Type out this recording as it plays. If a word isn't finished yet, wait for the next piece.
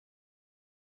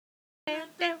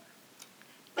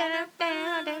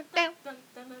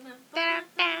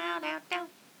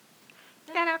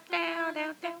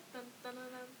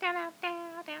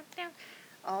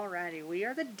Alrighty, we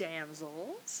are the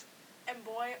damsels. And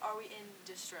boy, are we in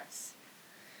distress.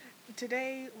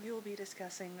 Today we will be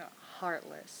discussing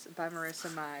Heartless by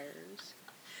Marissa Myers.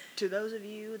 To those of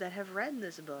you that have read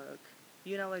this book,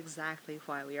 you know exactly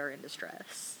why we are in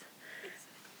distress.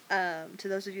 To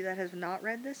those of you that have not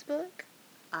read this book,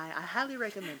 I highly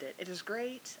recommend it. It is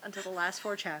great until the last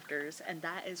 4 chapters, and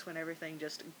that is when everything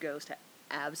just goes to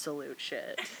absolute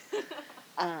shit.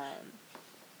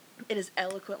 It is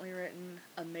eloquently written,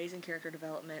 amazing character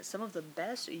development, some of the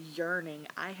best yearning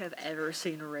I have ever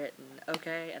seen written,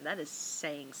 okay? And that is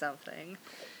saying something.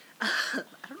 I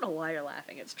don't know why you're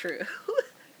laughing, it's true.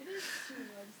 It is true,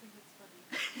 I just think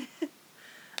it's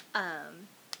funny.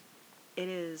 It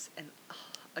is,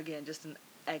 again, just an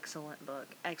excellent book,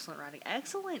 excellent writing,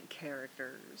 excellent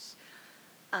characters.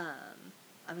 I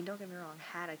mean, don't get me wrong,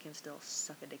 Haddock can still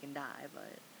suck a dick and die,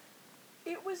 but...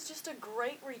 It was just a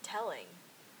great retelling.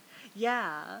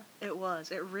 Yeah, it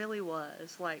was. It really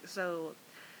was. Like, so,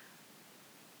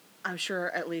 I'm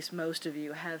sure at least most of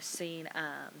you have seen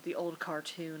the old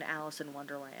cartoon Alice in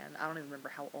Wonderland. I don't even remember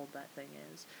how old that thing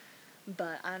is.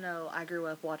 But I know I grew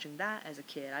up watching that as a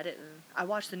kid. I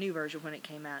watched the new version when it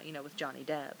came out, with Johnny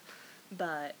Depp.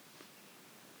 But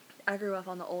I grew up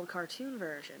on the old cartoon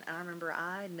version. And I remember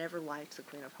I never liked the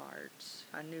Queen of Hearts.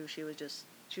 I knew she was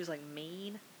like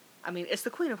mean. I mean, it's the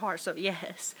Queen of Hearts, so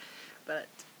yes. But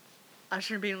I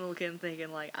should have been a little kid and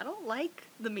thinking, like, I don't like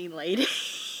the mean lady.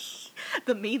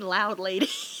 The mean, loud lady.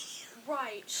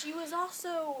 Right. She was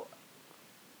also...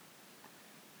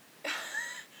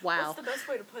 Wow. What's the best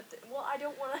way to put this? Well, I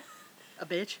don't want to... A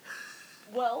bitch?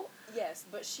 Well, yes,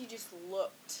 but she just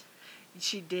looked...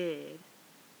 She did.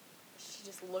 She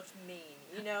just looked mean,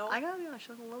 I gotta be honest,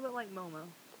 she looked a little bit like Momo.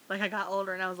 Like, I got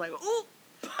older and I was like, ooh,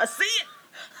 I see it!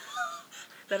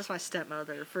 That is my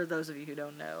stepmother, for those of you who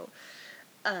don't know.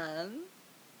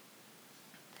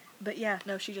 But yeah,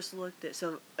 no, she just looked it.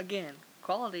 So, again,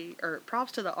 quality, or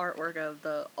props to the artwork of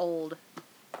the old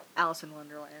Alice in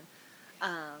Wonderland.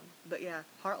 But yeah,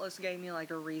 Heartless gave me, like,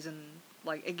 a reason,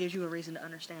 like, it gives you a reason to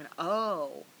understand,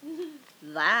 oh,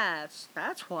 that's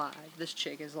why this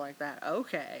chick is like that.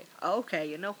 Okay,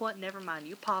 you know what, never mind,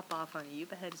 you pop off, honey, you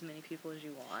behead as many people as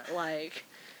you want, like...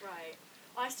 Right.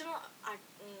 I still don't,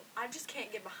 I just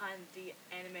can't get behind the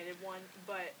animated one,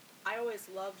 but I always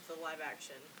loved the live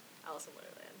action Alice in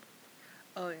Wonderland.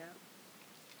 Oh yeah,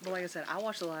 but like I said, I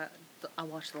watched the live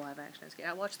action as a kid.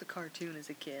 I watched the cartoon as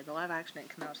a kid. The live action didn't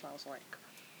come out, so I was like,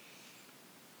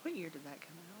 what year did that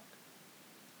come out?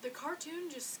 The cartoon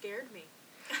just scared me.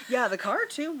 Yeah, the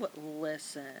cartoon.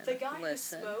 Listen. The guy who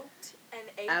smoked and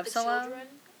ate Absalom? the children.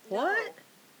 What? No.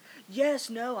 Yes,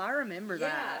 no, I remember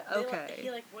that. Okay. He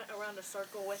went around a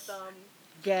circle with them.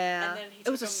 Yeah. And then it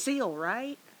was a seal,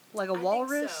 right? Like a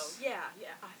walrus? Think so.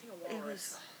 Yeah, I think a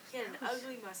walrus. He had an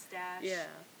ugly mustache. Yeah.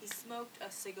 He smoked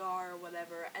a cigar or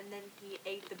whatever, and then he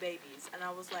ate the babies. And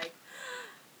I was like...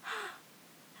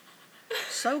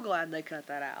 So glad they cut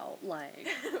that out. Like...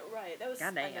 Right, that was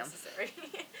unnecessary.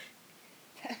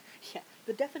 Yeah,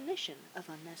 the definition of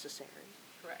unnecessary.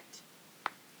 Correct.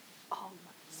 Oh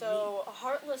my. So,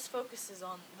 Heartless focuses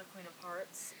on the Queen of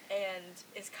Hearts, and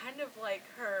it's kind of like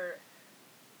her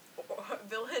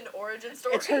villain origin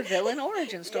story. It's her villain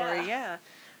origin story, yeah.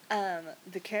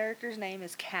 The character's name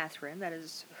is Catherine, that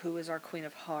is who is our Queen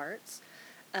of Hearts.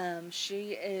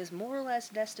 She is more or less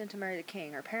destined to marry the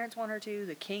king. Her parents want her to,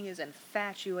 the king is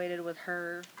infatuated with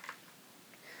her,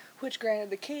 which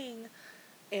granted the king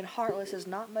in Heartless is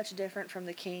not much different from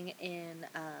the king in,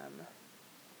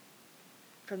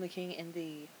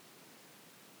 the,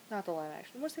 not the live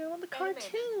action, what's the other one? The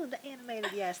cartoon, the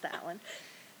animated, yes, that one.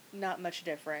 Not much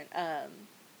different.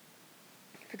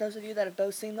 For those of you that have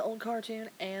both seen the old cartoon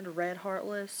and read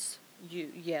Heartless,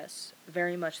 yes,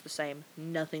 very much the same.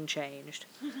 Nothing changed.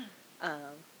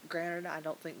 Granted, I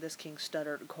don't think this king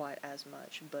stuttered quite as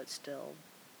much, but still,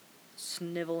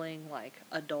 sniveling like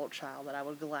adult child that I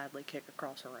would gladly kick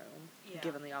across a room,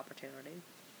 given the opportunity.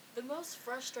 The most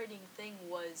frustrating thing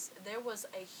was there was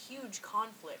a huge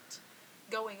conflict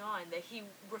going on that he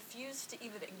refused to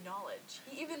even acknowledge.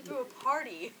 He even threw a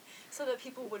party so that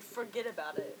people would forget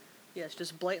about it. Yes,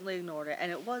 just blatantly ignored it.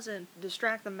 And it wasn't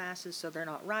distract the masses so they're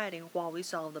not rioting while we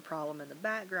solve the problem in the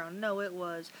background. No, it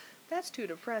was, that's too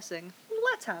depressing.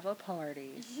 Let's have a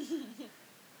party.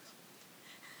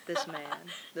 This man.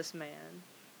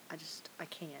 I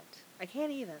can't. I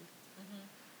can't even. Mm-hmm.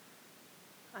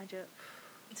 I just...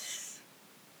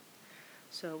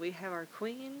 So we have our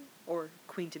queen, or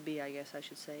queen-to-be, I guess I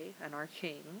should say, and our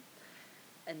king.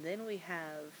 And then we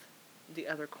have the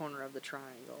other corner of the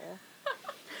triangle.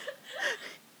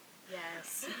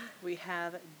 Yes. We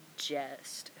have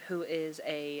Jest, who is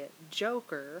a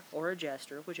joker, or a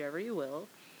jester, whichever you will,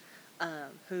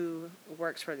 who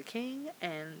works for the king,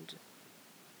 and...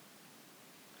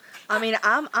 I mean,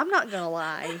 I'm not gonna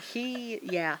lie.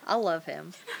 I love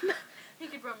him. He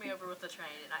could run me over with the train,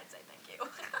 and I'd say thank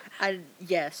you.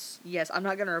 Yes, I'm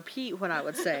not gonna repeat what I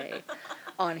would say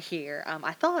on here.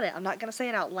 I thought it. I'm not gonna say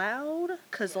it out loud,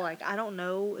 because, I don't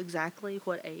know exactly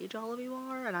what age all of you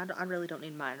are, and I really don't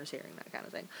need minors hearing that kind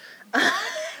of thing. Black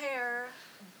hair,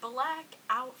 black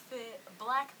outfit,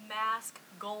 black mask,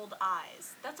 gold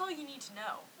eyes. That's all you need to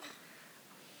know.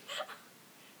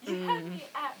 You had me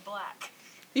at black.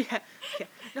 Yeah.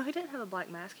 No, he didn't have a black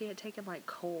mask. He had taken,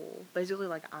 coal, basically,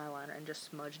 eyeliner, and just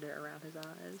smudged it around his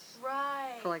eyes.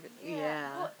 Right. For,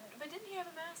 yeah. Well, but didn't he have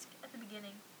a mask at the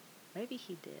beginning? Maybe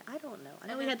he did. I don't know. I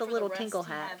know And he then had the for little rest, tinkle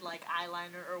he hat. had,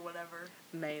 eyeliner or whatever.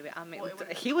 Maybe. I mean, Well,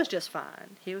 he was just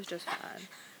fine.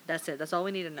 That's it. That's all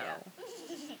we need to know.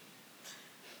 Yeah.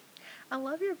 I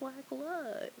love your black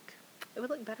look. It would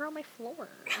look better on my floor.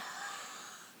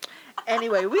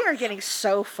 Anyway, we are getting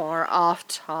so far off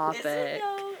topic. Is it,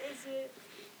 though? Is it?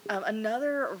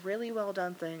 Another really well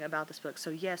done thing about this book. So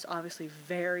yes, obviously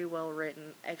very well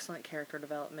written, excellent character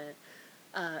development.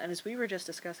 And as we were just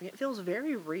discussing, it feels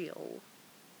very real.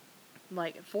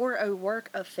 For a work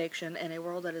of fiction in a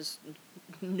world that is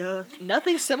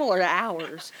nothing similar to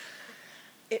ours,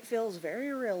 it feels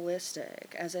very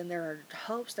realistic, as in there are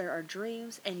hopes, there are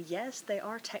dreams, and yes, they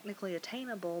are technically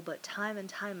attainable, but time and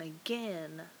time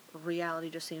again, reality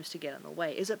just seems to get in the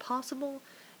way. Is it possible?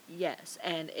 Yes,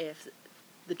 and if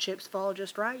the chips fall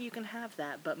just right, you can have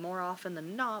that, but more often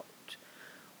than not,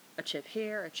 a chip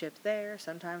here, a chip there,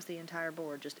 sometimes the entire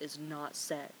board just is not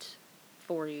set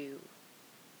for you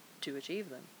to achieve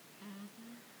them.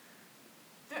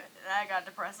 Mm-hmm. That got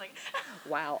depressing.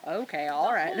 Wow, okay,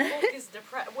 alright. The whole book is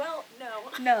well,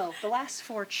 no. No, the last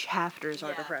 4 chapters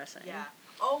are depressing. Yeah.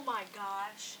 Oh my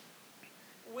gosh.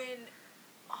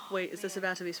 Wait, is this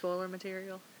about to be spoiler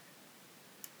material?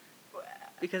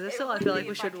 Because if so, I feel like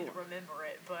we should... I could remember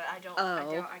it, but I don't. Oh.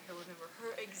 I can remember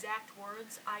her exact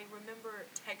words. I remember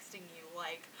texting you,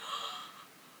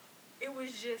 it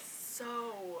was just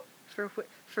so...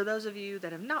 For those of you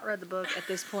that have not read the book, at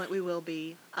this point we will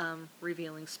be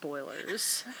revealing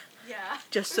spoilers. Yeah.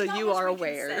 Just so you are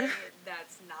aware.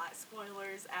 That's not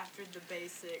spoilers after the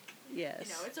basic.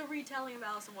 Yes. It's a retelling of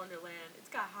Alice in Wonderland. It's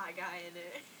got High Guy in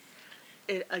it.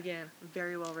 It, again,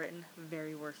 very well written,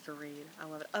 very worth to read. I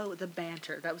love it. Oh, the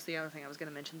banter. That was the other thing I was going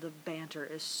to mention. The banter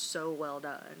is so well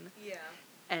done. Yeah.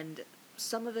 And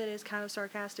some of it is kind of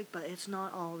sarcastic, but it's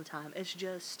not all the time. It's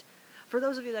just... For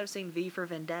those of you that have seen V for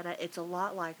Vendetta, it's a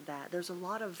lot like that. There's a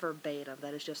lot of verbatim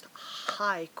that is just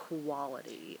high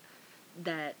quality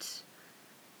that,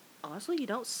 honestly, you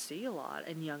don't see a lot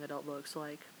in young adult books,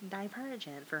 like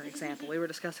Divergent, for example. We were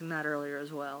discussing that earlier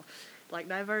as well. Like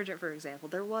Divergent, for example,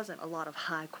 there wasn't a lot of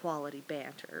high quality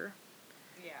banter.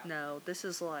 Yeah. No, this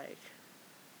is like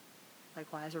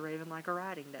why is a raven like a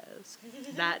riding does?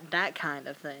 that kind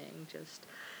of thing. Just,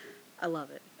 I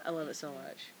love it. I love it so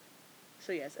much.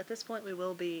 So yes, at this point we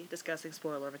will be discussing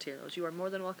spoiler materials. You are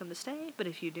more than welcome to stay, but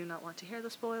if you do not want to hear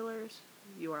the spoilers,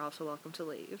 you are also welcome to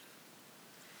leave.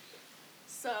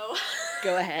 So...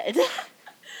 Go ahead.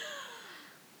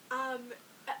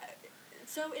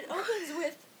 So it opens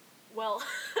with... Well,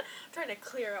 I'm trying to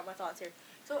clear out my thoughts here.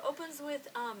 So it opens with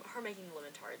her making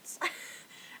lemon tarts.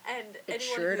 And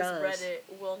anyone who's read it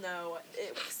will know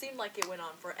it seemed like it went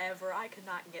on forever. I could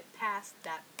not get past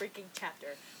that freaking chapter.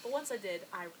 But once I did,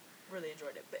 I really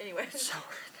enjoyed it. But anyway. So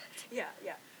worth it. Yeah.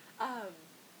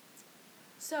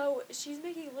 So she's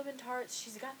making lemon tarts.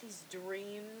 She's got these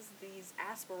dreams, these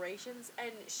aspirations,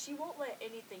 and she won't let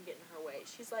anything get in her way.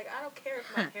 She's like, I don't care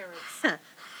if my parents...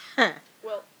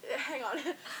 Well, hang on.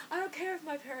 I don't care if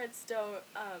my parents don't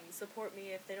support me,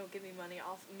 if they don't give me money.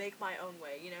 I'll make my own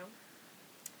way,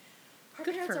 Her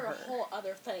Good parents for are her. a whole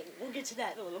other thing. We'll get to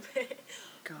that in a little bit.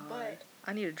 God. But,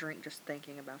 I need a drink just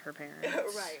thinking about her parents.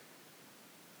 right.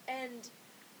 And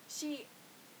she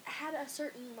had a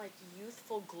certain,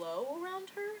 youthful glow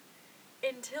around her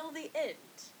until the end.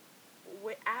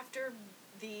 After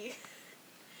the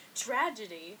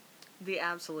tragedy. The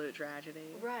absolute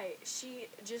tragedy. Right. She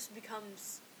just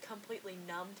becomes completely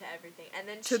numb to everything. And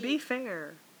then To be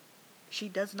fair, she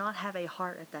does not have a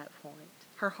heart at that point.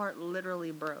 Her heart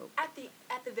literally broke. At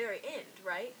the very end,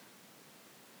 right?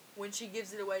 When she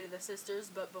gives it away to the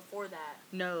sisters, but before that.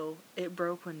 No, it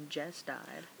broke when Jess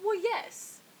died. Well,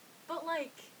 yes. But,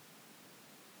 like,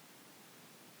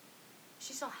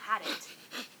 she still had it.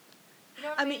 You know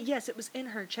what I mean? Yes, it was in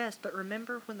her chest, but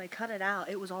remember when they cut it out,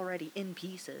 it was already in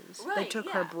pieces. Right, They took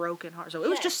her broken heart. So it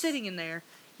was just sitting in there,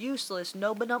 useless,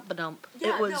 no ba-dump-ba-dump.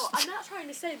 Yeah, it was... no, I'm not trying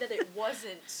to say that it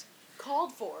wasn't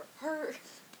called for. Her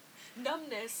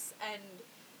numbness and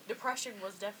depression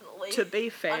was definitely To be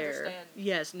fair, understand.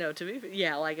 yes, no, to be fair,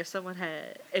 yeah, like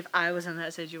if I was in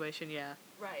that situation, yeah.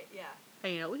 Right, yeah.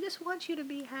 Hey, we just want you to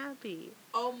be happy.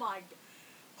 Oh my...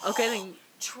 Okay, then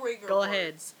Trigger go words.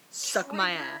 ahead, suck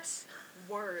my ass.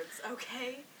 Words,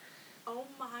 okay? Oh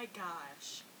my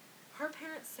gosh. Her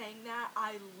parents saying that,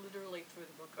 I literally threw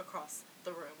the book across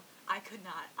the room. I could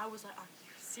not. I was like, are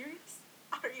you serious?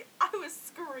 I was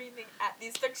screaming at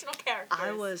these fictional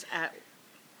characters. Was I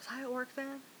at work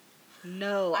then?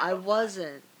 No, I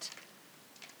wasn't.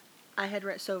 I had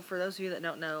read, so for those of you that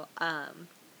don't know,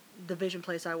 the vision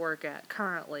place I work at,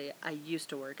 currently, I used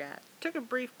to work at. Took a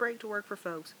brief break to work for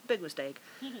folks. Big mistake.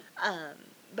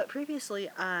 But previously,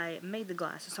 I made the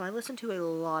glasses, so I listened to a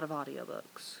lot of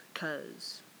audiobooks,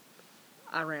 because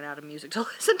I ran out of music to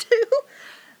listen to.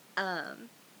 And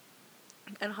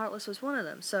Heartless was one of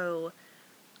them, so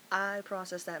I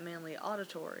processed that mainly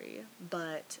auditory,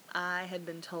 but I had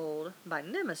been told by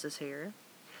Nemesis here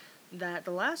that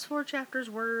the last 4 chapters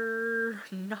were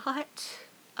not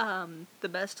the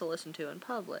best to listen to in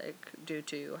public due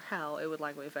to how it would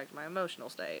likely affect my emotional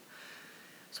state.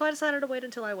 So I decided to wait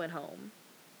until I went home.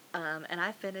 And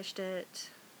I finished it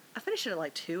at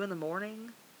like 2 in the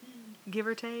morning, give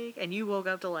or take, and you woke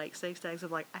up to like 6 texts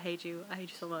of like, I hate you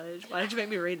so much, why did you make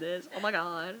me read this, oh my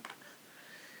god.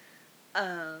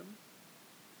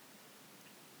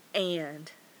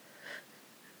 And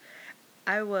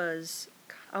I was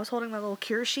holding my little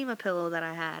Kirishima pillow that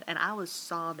I had, and I was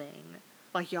sobbing.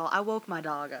 Like, y'all, I woke my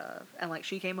dog up, and like,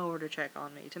 she came over to check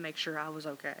on me to make sure I was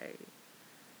okay.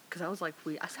 Because I was like,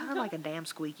 I sounded like a damn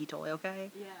squeaky toy,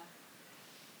 okay? Yeah.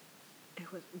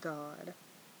 It was God.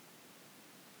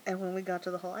 And when we got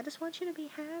to the whole, I just want you to be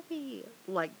happy.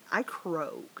 Like, I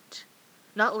croaked.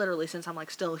 Not literally, since I'm, like,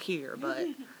 still here, but...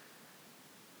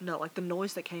 no, like, the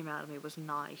noise that came out of me was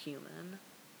not human.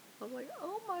 I was like,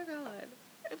 oh my god.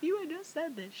 If you had just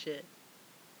said this shit.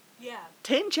 Yeah.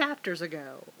 10 chapters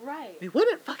ago. Right. We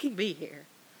wouldn't fucking be here.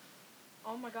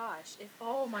 Oh my gosh.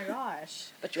 Oh my gosh.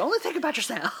 But you only think about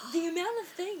yourself. The amount of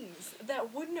things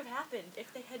that wouldn't have happened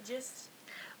if they had just...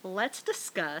 Let's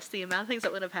discuss the amount of things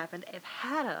that would have happened if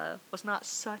Hannah was not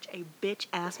such a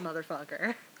bitch-ass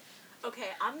motherfucker. Okay,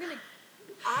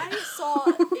 I saw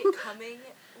it coming,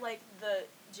 like, the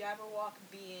Jabberwock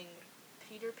being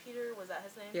Peter, was that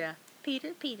his name? Yeah.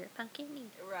 Peter, pumpkin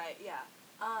meat. Right, yeah.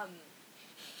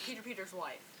 Peter's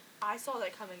wife. I saw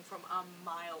that coming from a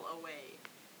mile away.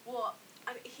 Well,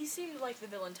 I mean, he seemed like the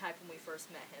villain type when we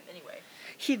first met him, anyway.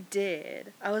 He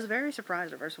did. I was very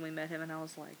surprised at first when we met him, and I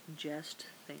was like, Jest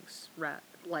thinks,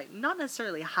 like, not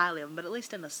necessarily highly of him, but at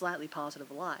least in a slightly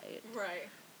positive light. Right.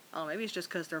 Oh, maybe it's just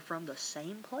because they're from the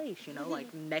same place, you know,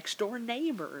 like next door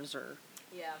neighbors or...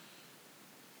 Yeah.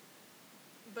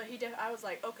 But I was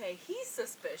like, okay, he's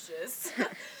suspicious.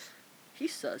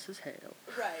 He's sus as hell.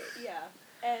 Right, yeah.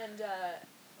 And,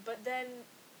 but then,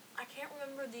 I can't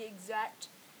remember the exact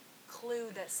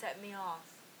clue that set me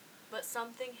off. But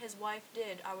something his wife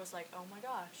did, I was like, oh my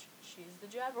gosh, she's the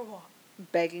Jabberwock.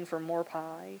 Begging for more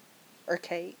pie. Or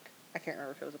cake. I can't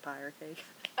remember if it was a pie or a cake.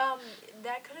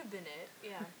 That could have been it,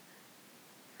 yeah.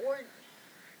 Or...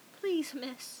 Please,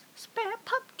 miss, spare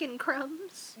pumpkin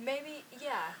crumbs. Maybe,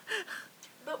 yeah.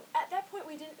 But at that point,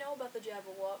 we didn't know about the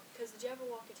Jabberwock, because the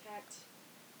Jabberwock attacked...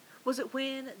 Was it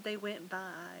when they went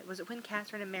by... Was it when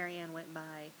Catherine and Marianne went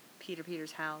by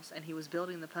Peter's house, and he was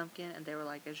building the pumpkin, and they were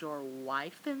like, is your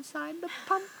wife inside the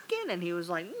pumpkin? And he was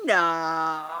like,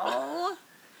 no.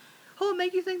 What would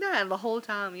make you think that? And the whole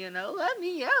time, you know, let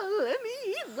me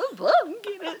eat the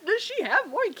pumpkin. Does she have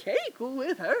more cake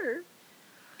with her?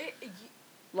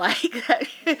 Like,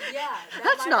 yeah,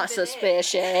 that's not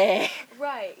suspicious.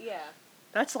 Right, yeah.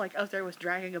 That's like up there with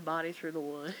dragging a body through the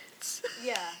woods.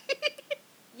 Yeah.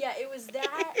 Yeah, it was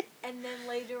that, and then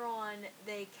later on,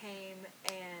 they came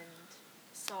and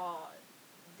saw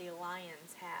the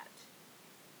lion's hat.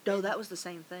 No, that was the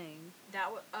same thing.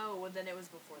 Well, then it was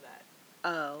before that.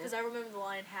 Oh. Because I remember the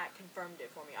lion hat confirmed it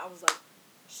for me. I was like,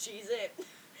 she's it.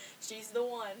 She's the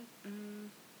one.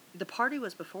 The party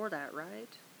was before that, right?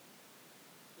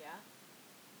 Yeah.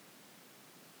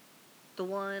 The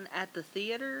one at the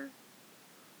theater?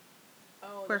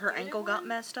 Oh, where her ankle got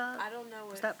messed up? I don't know.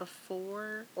 Was that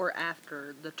before or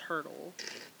after the turtle?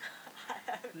 I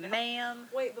have no... Ma'am.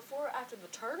 Wait, before or after the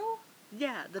turtle?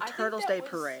 Yeah, the I think Turtles that Day was-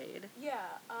 parade.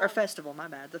 Yeah. Or festival, my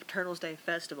bad. The Turtles Day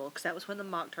festival, because that was when the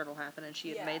mock turtle happened and she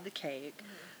had Yeah. made the cake.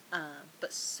 But I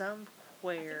somewhere...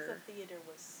 think the theater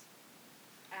was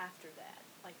after that.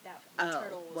 Like that, the Oh,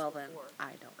 turtle was well before. then,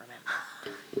 I don't remember.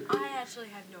 I actually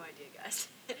have no idea, guys.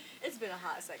 It's been a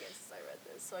hot second since I read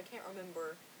this, so I can't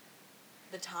remember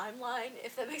the timeline,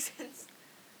 if that makes sense.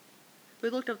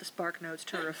 We looked up the Spark Notes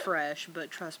to refresh,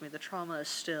 but trust me, the trauma is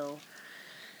still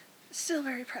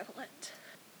very prevalent.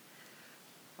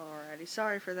 Alrighty,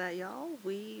 sorry for that, y'all.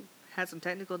 We had some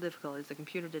technical difficulties. The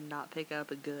computer did not pick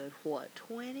up a good,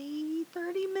 20,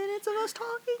 30 minutes of us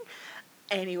talking?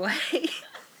 Anyway,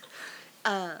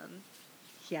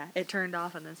 yeah, it turned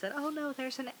off and then said, oh no,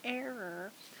 there's an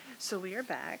error. So we are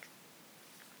back.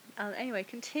 Anyway,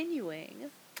 continuing.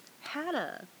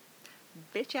 Hada.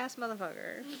 Bitch-ass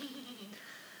motherfucker.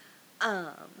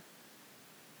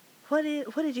 What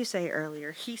did you say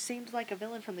earlier? He seemed like a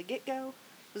villain from the get-go?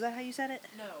 Was that how you said it?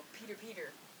 No,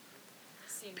 Peter.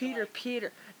 Seemed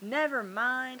Peter. Never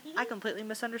mind. I completely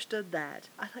misunderstood that.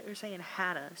 I thought you were saying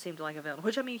Hada seemed like a villain,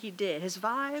 which, I mean, he did. His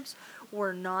vibes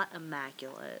were not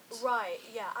immaculate. Right,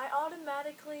 yeah. I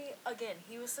automatically, again,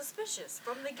 he was suspicious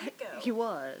from the get-go. He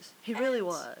was. He really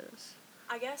was.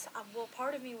 I guess, well,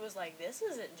 part of me was like, this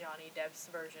isn't Johnny Depp's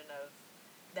version of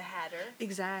the Hatter.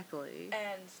 Exactly.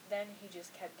 And then he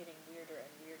just kept getting weirder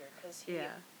and weirder, because Yeah.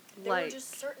 There were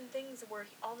just certain things where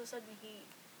all of a sudden he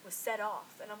was set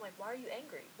off, and I'm like, why are you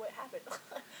angry? What happened?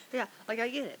 Yeah, like, I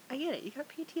get it. You got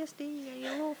PTSD, you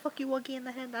got a little fucky wuggy in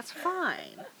the head, that's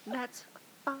fine. That's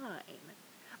fine.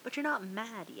 But you're not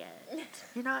mad yet.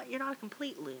 You're not a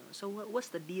complete loon, so what's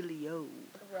the dealio?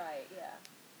 Right,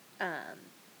 yeah.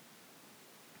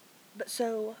 But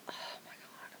so, oh my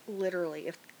god,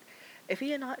 literally, if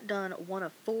he had not done one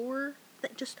of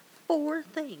just 4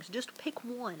 things, just pick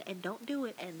one and don't do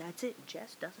it, and that's it.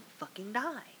 Jess doesn't fucking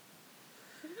die.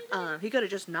 He could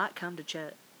have just not come to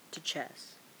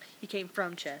chess. He came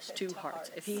from chess to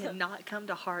hearts. If he had not come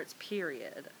to hearts,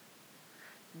 period,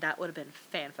 that would have been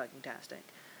fan-fucking-tastic.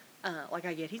 Like,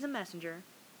 I get he's a messenger,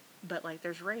 but, like,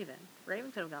 there's Raven.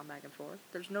 Raven could have gone back and forth.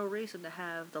 There's no reason to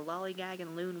have the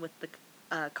lollygagging loon with the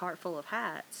cart full of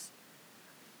hats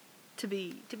to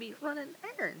be running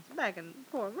errands back and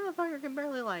forth. Motherfucker can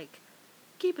barely, like,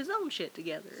 keep his own shit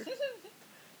together.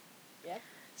 Yep.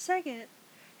 Second,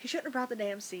 he shouldn't have brought the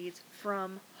damn seeds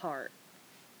from heart.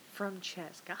 From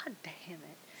chess. God damn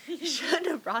it. He shouldn't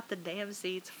have brought the damn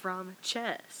seeds from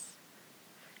chess.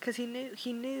 Because he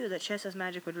knew that chess's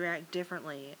magic would react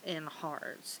differently in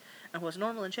hearts. And what's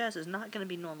normal in chess is not going to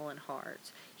be normal in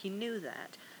hearts. He knew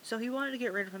that. So he wanted to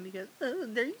get rid of them because,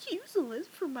 they're useless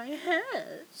for my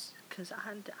hats. Because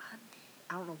I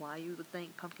don't know why you would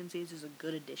think pumpkin seeds is a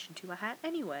good addition to a hat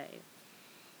anyway.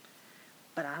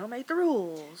 But I don't make the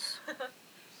rules.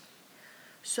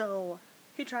 So,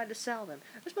 he tried to sell them.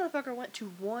 This motherfucker went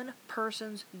to one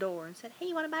person's door and said, hey,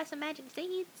 you want to buy some magic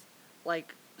seeds?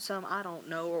 Like some, I don't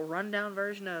know, a rundown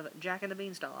version of Jack and the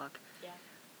Beanstalk. Yeah.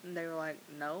 And they were like,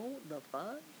 no, the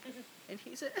fuck? And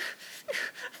he said,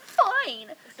 fine.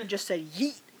 And just said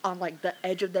yeet on, like, the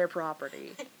edge of their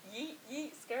property. Yeet,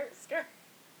 yeet, skirt.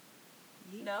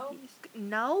 Yeet, No? yeet,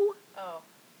 no? Oh.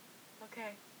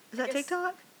 Okay. Is that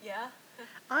TikTok? Yeah.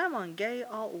 I'm on gay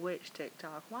alt witch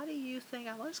TikTok. Why do you think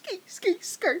I'm on ski,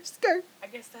 skirt? I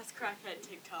guess that's crackhead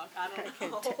TikTok. I don't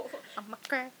Crackhead know. I'm a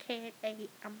crackhead,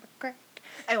 I'm a crack.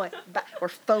 Anyway, we're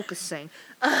focusing.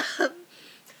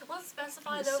 Let's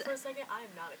specify though for a second, I am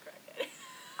not a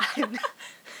crackhead.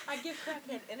 I give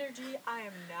crackhead energy, I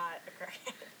am not a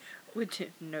crackhead.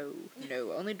 No.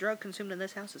 Only drug consumed in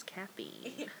this house is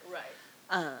caffeine.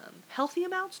 Right. Healthy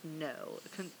amounts? No.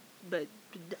 But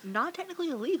not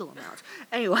technically illegal amounts.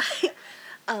 Anyway,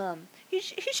 he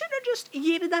shouldn't have just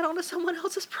yeeted that onto someone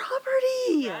else's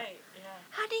property. Right, yeah.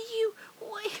 How do you,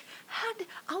 wait,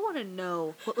 I want to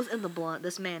know what was in the blunt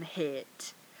this man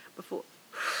hit before.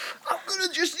 I'm going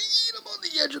to just yeet him on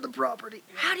the edge of the property.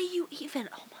 Yeah. How do you even,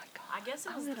 oh my god. I guess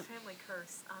it was the family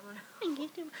curse. I don't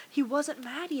know. He wasn't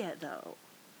mad yet, though.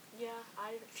 Yeah,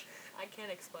 I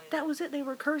can't explain That was it. They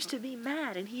were cursed to be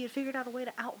mad, and he had figured out a way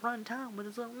to outrun time with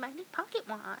his little magic pocket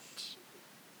watch.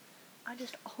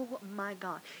 Oh my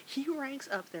god. He ranks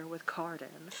up there with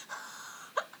Cardin.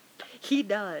 He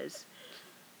does.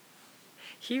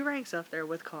 He ranks up there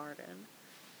with Cardin.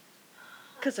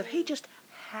 Because if he just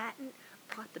hadn't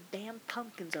brought the damn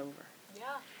pumpkins over,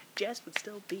 yeah, Jess would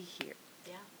still be here.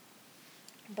 Yeah.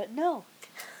 But no.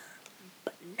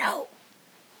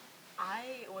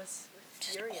 I was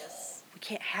furious. We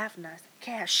can't have nothing.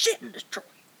 Can't have shit in Detroit.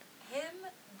 Him,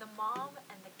 the mom,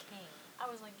 and the king. I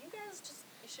was like, you guys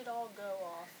you should all go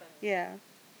off and... Yeah.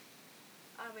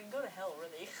 I mean, go to hell,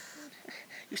 really.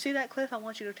 You see that cliff? I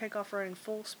want you to take off running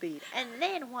full speed. And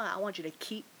then what? I want you to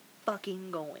keep fucking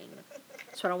going.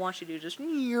 That's what I want you to do. Just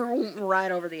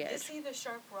right over the You edge. see the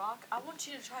sharp rock? I want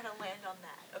you to try to land on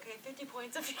that. Okay, 50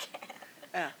 points if you can.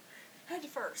 Yeah. Head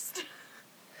first.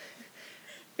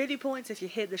 50 points if you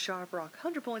hit the sharp rock.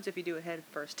 100 points if you do it head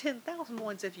first. 10,000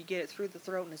 points if you get it through the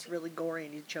throat and it's really gory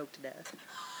and you choke to death.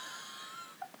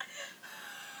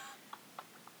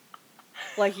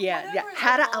 Like, yeah.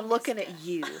 Hada, I'm looking at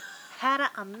you. Hada,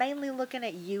 I'm mainly looking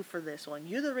at you for this one.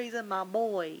 You're the reason my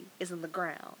boy is in the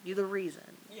ground. You're the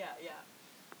reason. Yeah.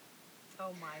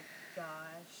 Oh my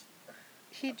gosh.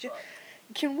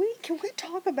 Can we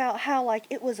talk about how, like,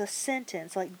 it was a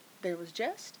sentence? Like, there was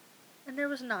jest and there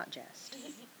was not jest.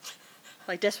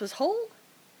 Like, Des was whole,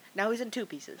 now he's in 2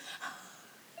 pieces.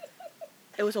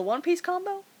 It was a 1-piece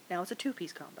combo, now it's a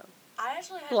 2-piece combo. I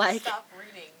actually had to stop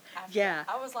reading after that.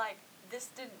 I was like, this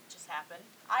didn't just happen.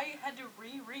 I had to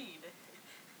reread.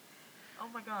 Oh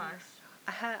my gosh.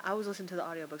 I was listening to the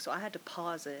audiobook, so I had to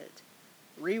pause it,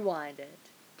 rewind it,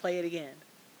 play it again.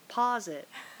 Pause it,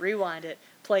 rewind it,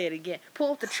 play it again.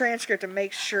 Pull up the transcript to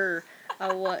make sure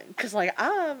I wasn't, because, like,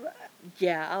 I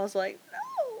was like, no.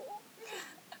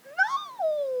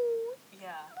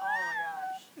 Yeah, oh my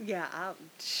gosh. Yeah,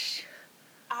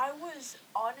 I was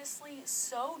honestly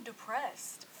so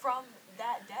depressed from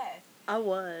that death. I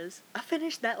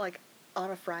finished that, like,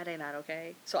 on a Friday night,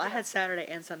 okay? So I had Saturday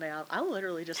and Sunday off. I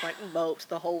literally just, like, moped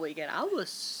the whole weekend. I was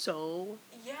so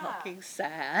fucking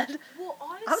sad. Well,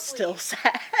 honestly, I'm still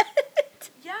sad.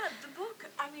 Yeah, the book,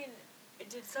 I mean, it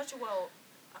did such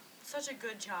a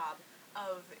good job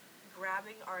of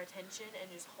grabbing our attention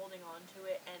and just holding on to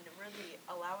it and really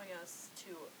allowing us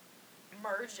to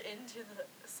merge into the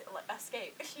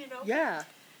escape, you know? Yeah.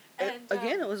 And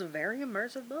it was a very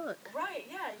immersive book. Right,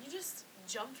 yeah, you just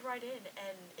jumped right in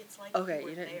and it's like okay,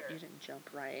 you didn't jump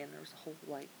right in. There was a whole,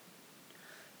 like,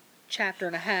 chapter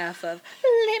and a half of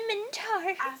lemon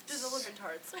tarts. After the lemon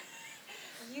tarts.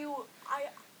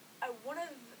 One of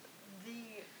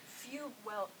the few,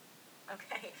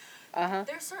 okay.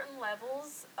 There's certain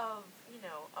levels of,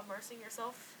 immersing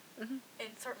yourself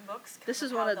in certain books. This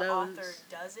is how one of the those. author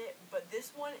does it, but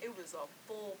this one, it was a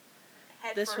full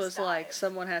head This first was dive. like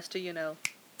someone has to,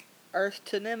 Earth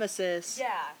to Nemesis.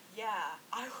 Yeah.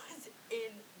 I was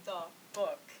in the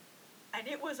book. And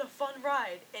it was a fun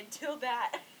ride until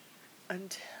that.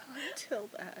 Until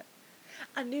that.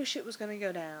 I knew shit was going to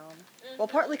go down. Mm-hmm. Well,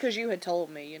 partly because you had told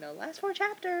me, last 4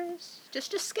 chapters,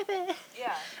 just skip it.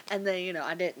 Yeah. And then,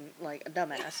 I didn't, like a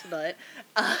dumbass, but...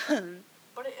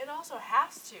 But it also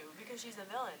has to, because she's a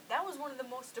villain. That was one of the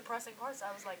most depressing parts.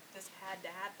 I was like, this had to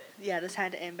happen. Yeah, this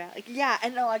had to end bad. Like, yeah,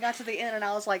 and no, I got to the end and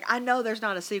I was like, I know there's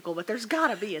not a sequel, but there's got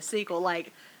to be a sequel.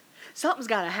 Like, something's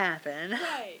got to happen.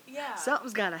 Right, yeah.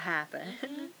 Something's got to happen.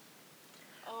 Mm-hmm.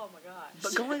 Oh my gosh.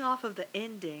 But going off of the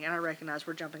ending, and I recognize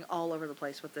we're jumping all over the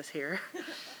place with this here.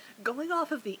 Going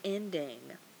off of the ending,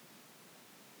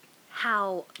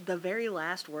 how the very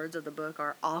last words of the book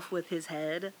are off with his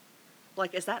head.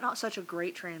 Like, is that not such a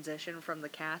great transition from the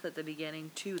Cath at the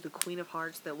beginning to the Queen of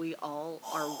Hearts that we all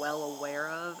are well aware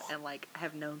of and, like,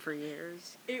 have known for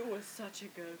years? It was such a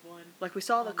good one. Like, we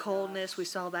saw the coldness, we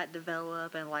saw that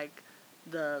develop, and, like,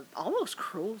 the almost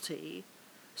cruelty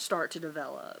start to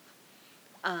develop.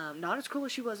 Not as cruel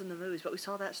as she was in the movies, but we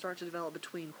saw that start to develop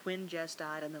between when Jess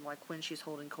died and then, like, when she's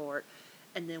holding court.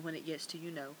 And then when it gets to,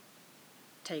 can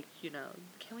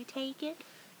we take it?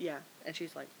 Yeah, and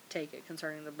she's like, take it,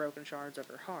 concerning the broken shards of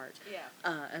her heart. Yeah.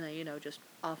 And then, just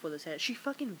off with his head. She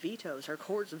fucking vetoes her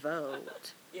court's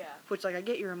vote. Yeah. Which, like, I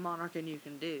get you're a monarch and you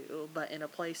can do, but in a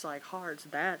place like Hearts,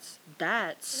 that's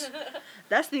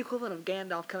the equivalent of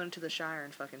Gandalf coming to the Shire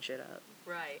and fucking shit up.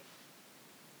 Right.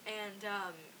 And,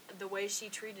 the way she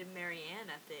treated Marianne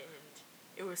at the end,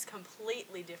 it was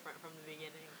completely different from the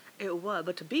beginning. It was,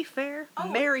 but to be fair,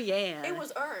 Marianne... It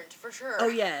was earned, for sure. Oh,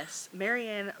 yes.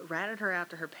 Marianne ratted her out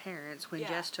to her parents when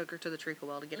Jess took her to the treacle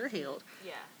well to get her healed.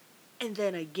 Yeah. And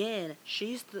then again,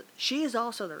 she is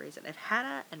also the reason. If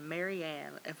Hannah and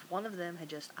Marianne, if one of them had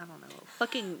just, I don't know,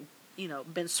 fucking,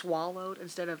 been swallowed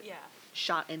instead of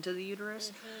shot into the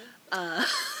uterus. Mm-hmm.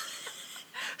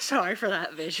 Sorry for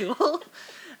that visual.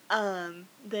 Then,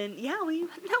 we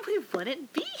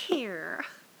wouldn't be here.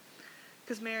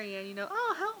 Because Marianne,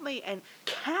 oh, help me. And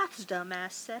Kath's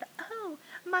dumbass said, oh,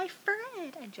 my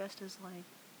friend. And just is like,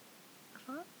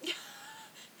 huh?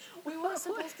 We weren't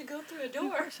supposed to go through a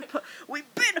door.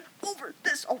 We've been over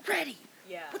this already.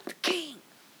 Yeah. With the king.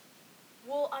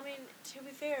 Well, I mean, to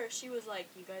be fair, she was like,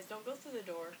 you guys don't go through the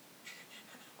door.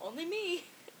 Only me.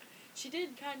 She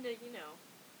did kind of,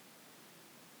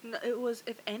 No, it was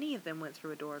if any of them went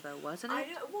through a door, though, wasn't it? I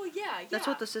know. Well, yeah. That's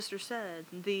what the sister said.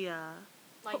 The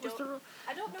what was the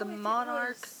I don't know the if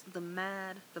monarch, it was... the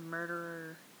mad, the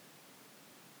murderer.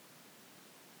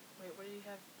 Wait, what do you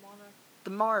have, Monarch?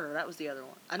 The martyr. That was the other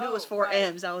one. I knew it was 4 right.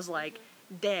 M's. I was like,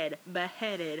 dead,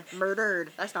 beheaded,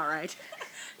 murdered. That's not right.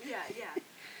 Yeah. Yeah.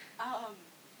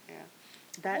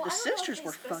 That the sisters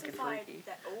were fucking specified freaky.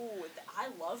 I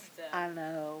loved them. I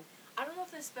know. I don't know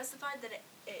if they specified that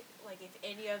it like if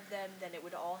any of them, then it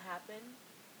would all happen.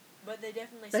 But they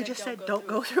definitely said They just said don't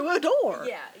go through a door.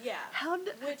 Yeah.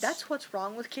 That's what's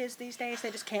wrong with kids these days.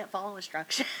 They just can't follow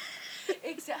instructions.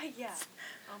 Exactly. Yeah.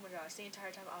 Oh my gosh! The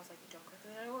entire time I was like, don't go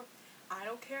through that door. I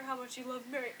don't care how much you love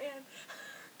Mary Ann.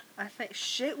 I think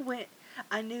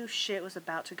I knew shit was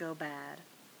about to go bad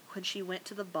when she went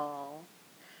to the ball.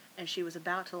 And she was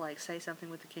about to, like, say something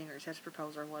with the king or accept his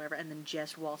proposal or whatever, and then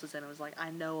Jess waltzes in and was like, I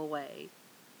know a way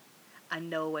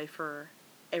for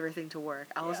everything to work.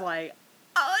 I was like,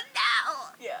 oh no!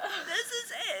 Yeah. This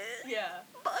is it! Yeah.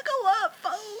 Buckle up,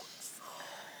 folks!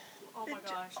 Oh my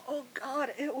gosh. Oh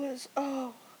god,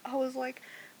 I was like,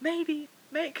 maybe,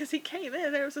 because he came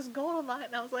in, there was this golden light,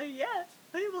 and I was like, yes,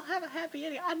 maybe we'll have a happy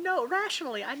ending. I know,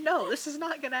 rationally, this is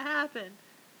not gonna happen.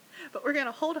 But we're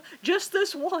gonna hold on. Just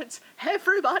this once.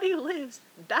 Everybody lives.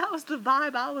 That was the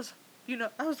vibe that was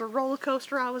the roller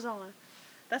coaster I was on.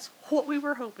 That's what we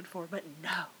were hoping for, but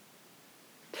no.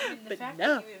 I mean, the fact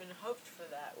that you even hoped for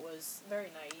that was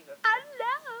very naive of you. I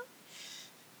know.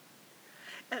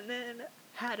 And then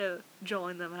had to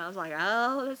join them, and I was like,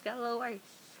 oh, this got a little worse.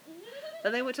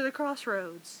 Then they went to the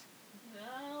crossroads.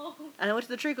 No. And I went to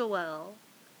the treacle well.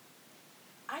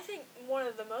 I think one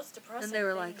of the most depressing And they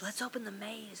were like, let's open the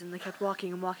maze. And they kept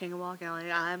walking and walking and walking. I'm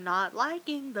like, I'm not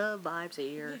liking the vibes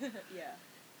here. Yeah.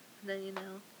 And then,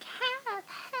 cat,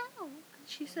 help. And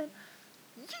she said,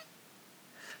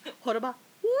 what about,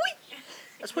 wee?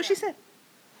 That's what she said.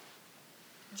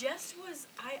 Jess was,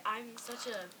 I'm such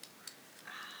a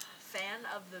fan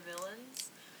of the villains,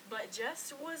 but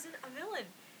Jess wasn't a villain.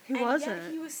 He wasn't.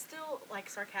 Yet he was still, like,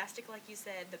 sarcastic, like you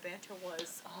said. The banter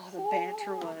was... Oh, the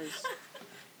banter was...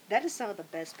 That is some of the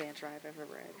best banter I've ever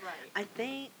read. Right. I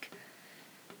think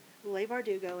Leigh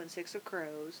Bardugo in Six of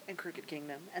Crows and Crooked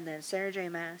Kingdom, and then Sarah J.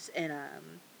 Maas in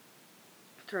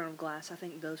Throne of Glass. I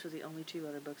think those are the only 2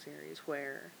 other book series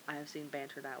where I have seen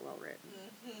banter that well written.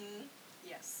 Mm-hmm.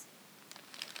 Yes.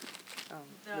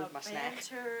 The my snack.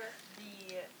 Banter,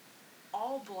 the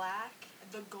all black,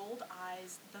 the gold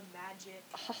eyes, the magic.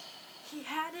 Oh, he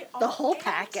had it all. the whole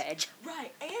package.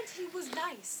 Right, and he was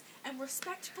nice and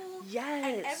respectful. Yes.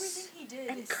 And everything he did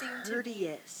and it seemed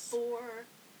courteous. to be for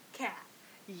Kat.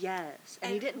 Yes.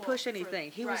 And he didn't push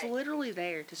anything. He was right. literally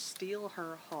there to steal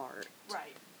her heart.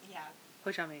 Right, yeah.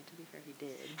 Which, I mean, to be fair, he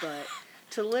did. But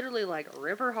to literally, like,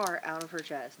 rip her heart out of her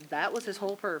chest, that was his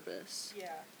whole purpose.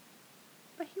 Yeah.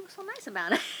 But he was so nice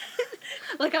about it.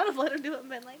 Like, I would have let him do it and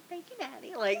been like, thank you,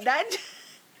 Daddy. Like, that...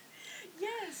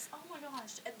 Yes. Oh, my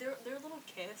gosh. And their little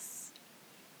kiss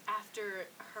after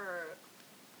her,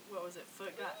 what was it,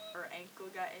 her ankle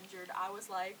got injured, I was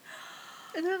like...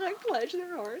 And then, like, pledged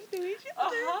their hearts to each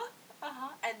other.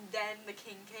 And then the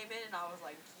king came in, and I was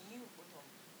like, you little...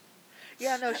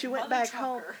 Yeah, no, she went back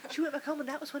home. trucker. She went back home, and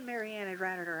that was when Marianne had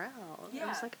ratted her out. Yeah. I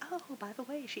was like, oh, by the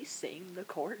way, she's seeing the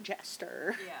court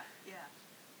jester. Yeah.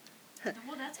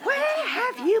 Well, that's how Where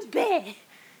have you been?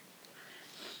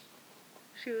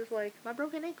 She was like, my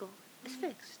broken ankle is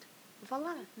fixed.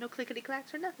 Voila. No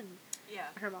clickety-clacks or nothing. Yeah.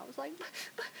 Her mom was like,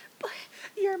 but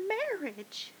your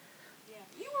marriage. Yeah.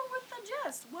 You were with the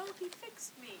Jess. Well, he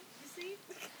fixed me. You see?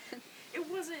 It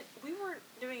wasn't, we weren't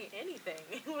doing anything.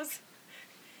 It was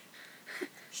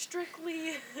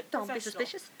strictly Don't be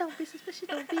suspicious. Don't be suspicious.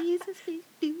 Don't be suspicious.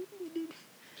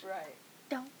 Right.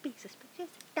 Don't be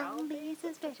suspicious. Don't be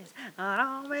suspicious.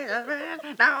 Don't be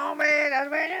suspicious. Don't be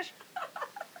suspicious.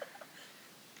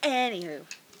 Anywho.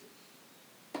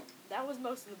 That was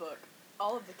most of the book.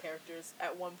 All of the characters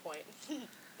at one point.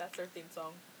 That's their theme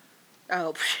song.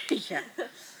 Oh, yeah.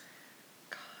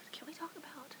 God, can we talk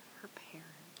about her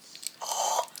parents?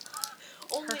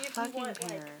 Only her if you want,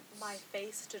 parents. like, my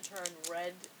face to turn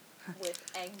red with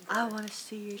anger. I want to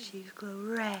see your cheeks glow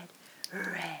red,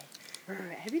 red,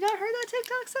 red. Have you not heard that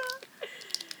TikTok song?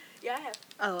 Yeah, I have.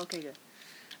 Oh, okay, good.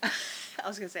 I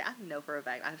was going to say, I know for a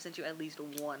fact I've sent you at least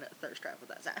one thirst trap with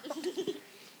that sound.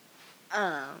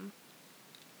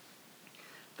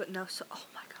 But no, so, oh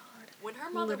my God. When her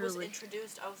mother was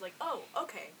introduced, I was like, oh,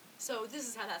 okay. So this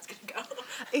is how that's going to go.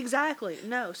 Exactly.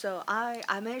 No, so I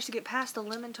managed to get past the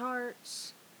lemon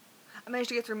tarts. I managed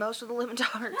to get through most of the lemon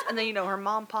tarts. And then, her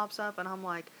mom pops up and I'm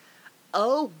like,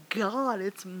 oh God,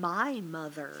 it's my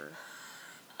mother.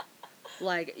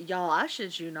 Like, y'all, I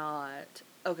shit you not.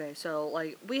 Okay, so,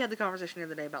 like, we had the conversation the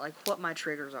other day about, like, what my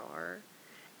triggers are.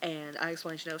 And I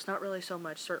explained, it's not really so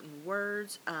much certain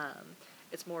words.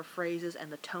 It's more phrases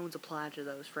and the tones applied to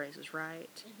those phrases, right?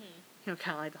 Mm-hmm.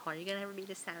 Kind of like the whole, are you gonna ever be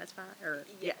dissatisfied? Or,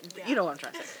 yeah, you know what I'm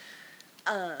trying to say.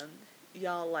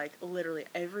 Y'all, like, literally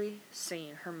every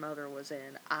scene her mother was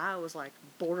in, I was, like,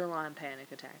 borderline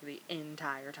panic attack the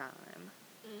entire time.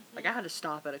 Mm-hmm. Like, I had to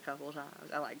stop it a couple of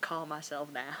times. I, like, calm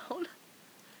myself down.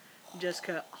 Just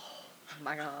cause, oh,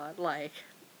 my God, like,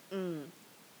 Full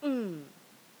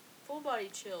body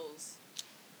chills.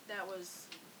 That was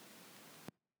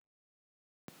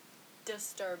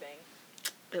disturbing.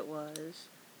 It was.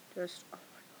 Just, oh,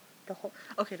 my God. The whole,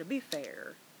 okay, to be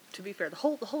fair, the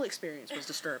whole experience was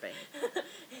disturbing.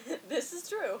 This is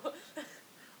true.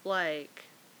 Like,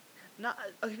 not,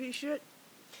 okay, you should,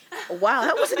 wow,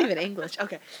 that wasn't even English.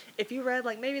 Okay, if you read,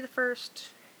 like, maybe the first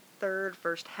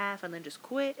half, and then just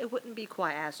quit, it wouldn't be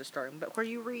quite as disturbing. But where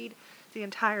you read the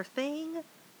entire thing,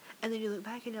 and then you look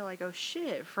back and you're like, oh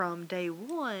shit, from day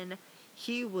one,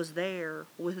 he was there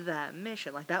with that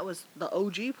mission. Like, that was the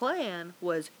OG plan,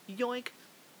 was yoink,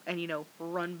 and,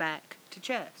 run back to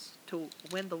chess to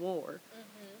win the war.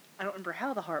 Mm-hmm. I don't remember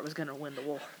how the Heart was going to win the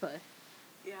war, but...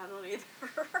 Yeah, I don't either.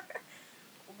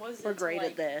 We're great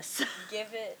at this.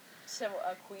 Give it to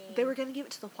a queen. They were going to give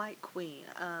it to the White Queen.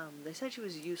 They said she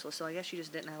was useless, so I guess she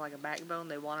just didn't have, like, a backbone.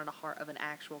 They wanted a heart of an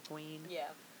actual queen. Yeah.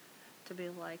 To be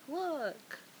like,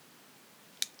 look,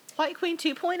 White Queen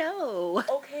 2.0.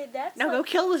 Okay, that's now go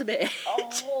kill this bitch.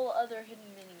 A whole other hidden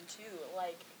meaning too.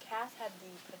 Like, Kath had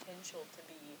the potential to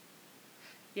be,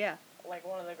 yeah, like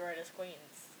one of the greatest queens.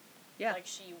 Yeah, like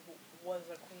she was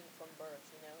a queen from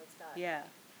birth. It's not. Yeah.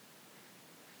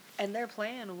 And their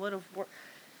plan would have worked.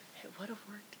 It would have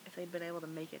worked if they'd been able to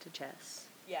make it to chess.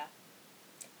 Yeah.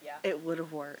 Yeah. It would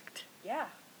have worked. Yeah.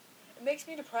 It makes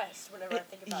me depressed whenever I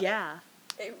think about it. Yeah.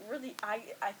 It really, I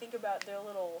think about their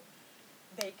little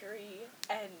bakery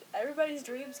and everybody's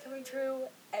dreams coming true,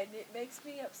 and it makes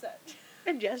me upset.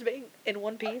 And just being in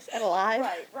one piece and alive.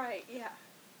 Right, yeah.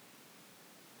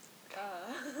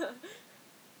 I'm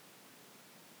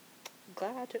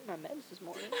glad I took my meds this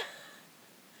morning.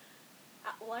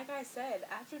 Like I said,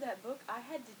 after that book, I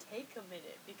had to take a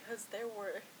minute because there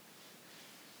were...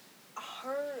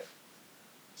 Her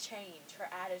change, her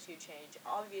attitude change,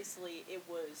 obviously it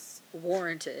was...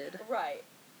 warranted. Right.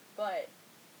 But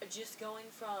just going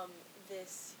from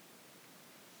this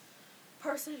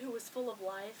person who was full of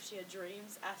life, she had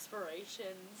dreams,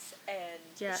 aspirations, and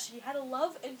she had a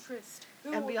love interest.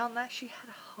 And beyond that, she had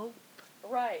hope.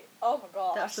 Right. Oh my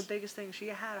gosh. That's the biggest thing. She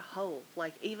had hope.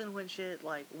 Like, even when shit,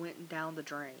 like, went down the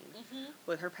drain. Mm-hmm.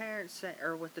 With her parents,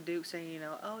 or with the Duke saying,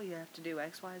 oh, you have to do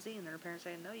X, Y, Z. And then her parents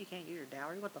saying, no, you can't get your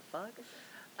dowry. What the fuck?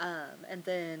 And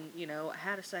then,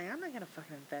 had to say, I'm not going to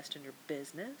fucking invest in your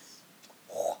business.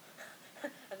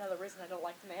 Another reason I don't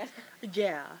like the man.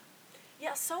 Yeah.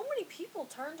 Yeah, so many people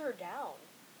turned her down.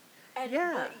 And,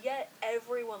 but yet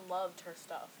everyone loved her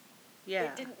stuff. Yeah.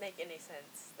 It didn't make any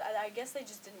sense. I guess they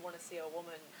just didn't want to see a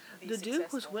woman be The successful.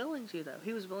 Duke was willing to, though.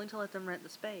 He was willing to let them rent the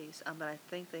space, but I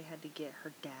think they had to get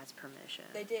her dad's permission.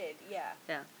 They did, yeah.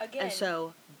 Yeah. Again. And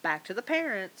so, back to the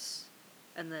parents,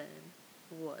 and then,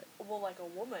 what? Well, like a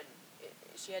woman,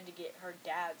 she had to get her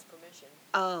dad's permission.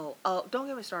 Oh, don't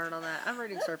get me started on that. I'm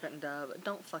reading Serpent and Dove.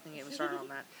 Don't fucking get me started on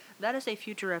that. That is a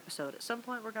future episode. At some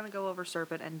point, we're going to go over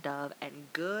Serpent and Dove, and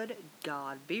good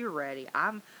God, be ready.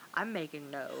 I'm making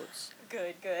notes.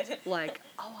 Good. Like,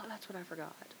 that's what I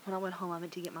forgot. When I went home, I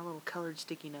meant to get my little colored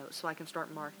sticky notes so I can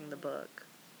start marking the book.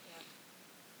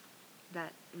 Yeah.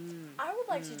 I would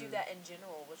like to do that in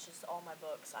general, which is all my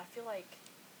books. I feel like...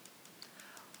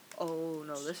 Oh,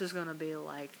 no, this is going to be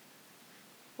like...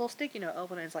 Well, sticky note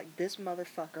open, and it's like, this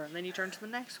motherfucker, and then you turn to the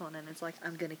next one, and it's like,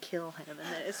 I'm gonna kill him, and then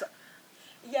it's...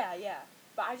 Yeah,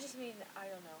 but I just mean, I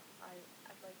don't know,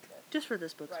 I'd like to... Just for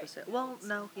this book specific. Well,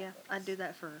 no, yeah, I'd do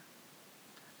that for...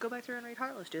 Go back through and read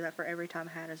Heartless. Do that for every time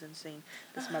Hannah's in scene.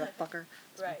 This motherfucker,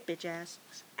 this bitch-ass,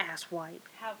 asswipe,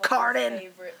 have like Carden! Your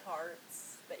favorite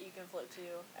parts that you can flip to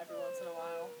every once in a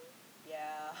while.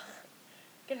 Yeah.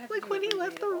 Like when he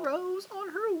left the rose on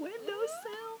her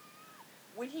windowsill.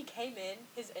 When he came in,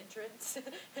 his entrance.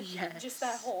 Yes. Just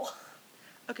that whole...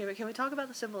 Okay, but can we talk about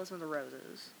the symbolism of the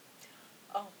roses?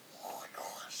 Oh my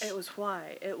gosh. It was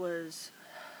white. It was...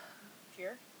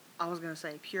 Pure? I was going to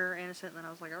say pure, innocent, and then I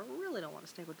was like, I really don't want to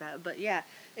stick with that. But yeah,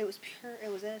 it was pure,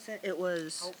 it was innocent, it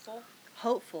was...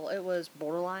 Hopeful. It was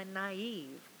borderline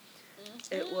naive.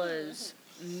 Mm-hmm. It was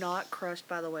not crushed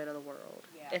by the weight of the world.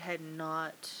 Yeah. It had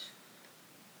not...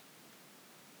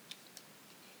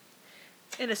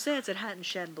 In a sense, it hadn't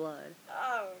shed blood.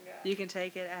 Oh, God. You can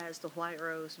take it as the White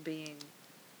Rose being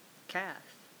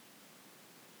Kath.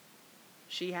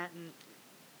 She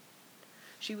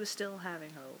was still having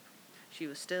hope. She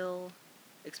was still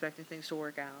expecting things to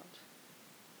work out.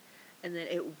 And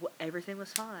then everything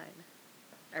was fine.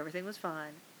 Everything was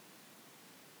fine.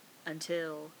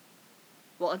 Until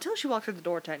she walked through the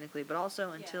door, technically, but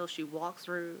also until she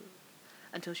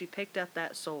picked up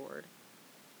that sword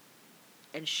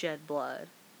and shed blood.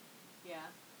 Yeah.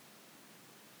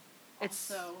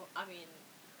 Also,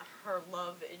 her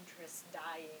love interest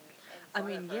dying in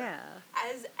front of her. Yeah.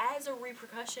 As a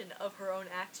repercussion of her own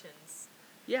actions.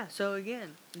 Yeah, so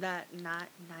again, that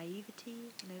naivety,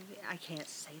 I can't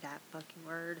say that fucking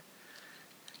word.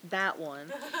 That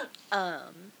one.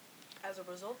 As a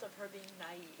result of her being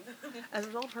naive. As a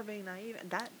result of her being naive,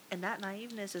 and that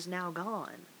naiveness is now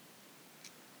gone.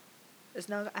 It's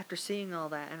now, after seeing all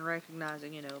that and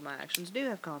recognizing, my actions do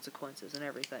have consequences and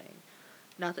everything.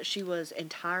 Not that she was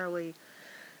entirely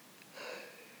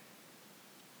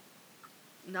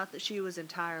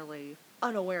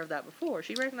unaware of that before.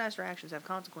 She recognized her actions have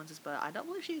consequences, but I don't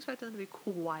believe she expected them to be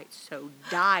quite so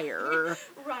dire.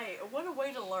 Right. What a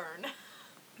way to learn.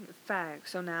 Fact.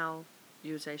 So now,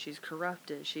 you would say she's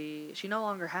corrupted. She no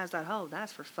longer has that hope.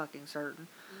 That's for fucking certain.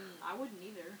 I wouldn't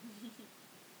either.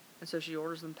 And so she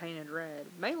orders them painted red.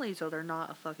 Mainly so they're not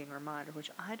a fucking reminder,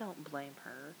 which I don't blame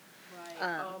her. Right.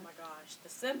 Oh my gosh. The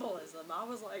symbolism. I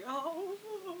was like, oh.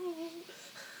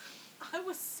 I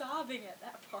was sobbing at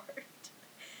that part.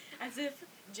 As if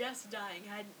just dying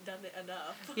hadn't done it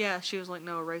enough. Yeah, she was like,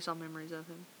 no, erase all memories of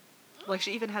him. Like,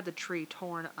 she even had the tree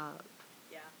torn up.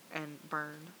 Yeah. And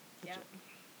burned. Yeah.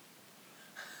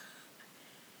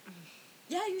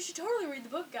 Yeah, you should totally read the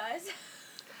book, guys.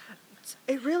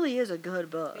 It really is a good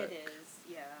book. It is,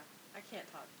 yeah. I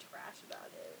can't talk trash about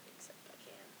it, except I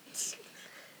can.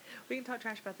 We can talk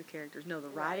trash about the characters. No, the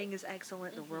writing is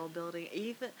excellent, the world building.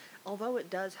 Even, although it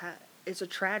does have, it's a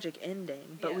tragic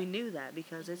ending, but we knew that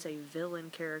because it's a villain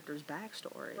character's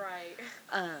backstory. Right.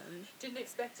 Didn't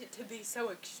expect it to be so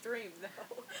extreme,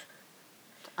 though.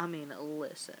 I mean,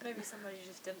 listen. Maybe somebody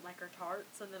just didn't like her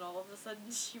tarts, and then all of a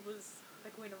sudden she was the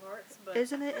Queen of Hearts. But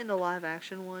isn't it in the live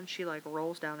action one? She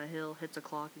rolls down a hill, hits a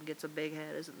clock, and gets a big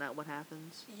head. Isn't that what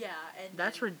happens? Yeah, and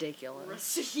that's ridiculous.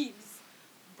 Receives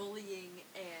bullying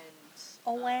and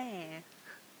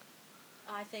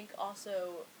I think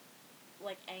also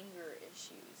anger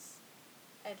issues.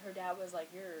 And her dad was like,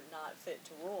 "You're not fit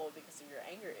to rule because of your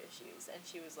anger issues," and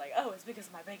she was like, "Oh, it's because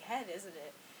of my big head, isn't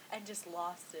it?" And just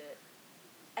lost it.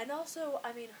 And also,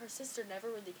 her sister never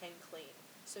really came clean.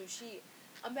 So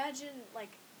imagine,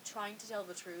 trying to tell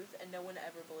the truth and no one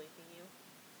ever believing you.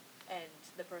 And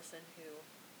the person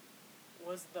who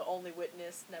was the only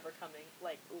witness never coming.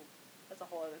 Ooh, that's a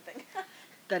whole other thing.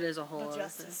 That is a whole other thing. The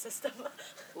justice system.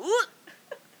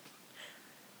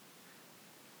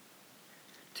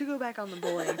 To go back on the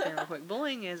bullying thing real quick.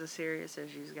 Bullying is a serious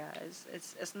issue, guys.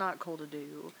 It's not cool to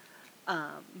do.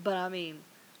 But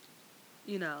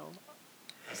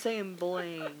saying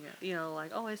bullying,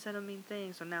 oh, I said a mean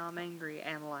thing, so now I'm angry,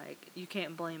 and, you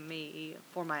can't blame me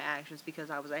for my actions because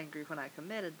I was angry when I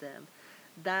committed them.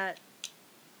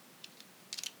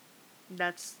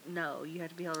 No, you have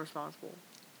to be held responsible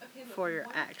for your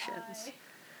actions.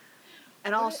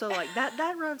 And also,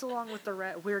 that runs along with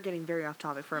we're getting very off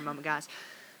topic for a moment, guys.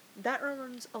 That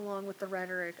runs along with the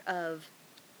rhetoric of,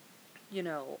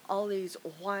 all these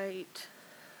white,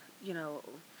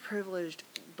 privileged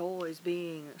boys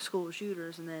being school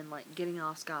shooters and then getting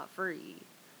off scot-free.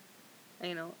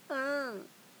 And,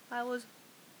 I was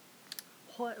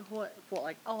I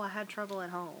had trouble at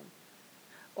home,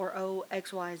 or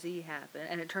XYZ happened,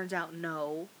 and it turns out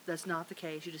no, that's not the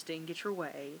case. You just didn't get your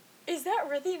way. Is that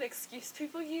really an excuse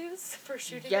people use for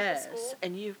shooting up the school? Yes,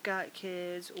 and you've got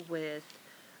kids with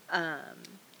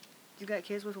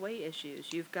weight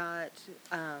issues. You've got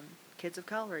kids of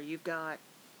color. You've got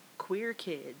queer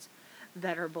kids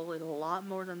that are bullied a lot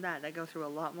more than that. They go through a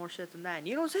lot more shit than that. And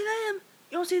you don't see them.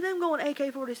 You don't see them going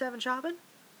AK-47 shopping.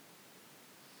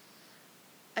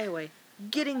 Anyway,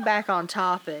 getting back on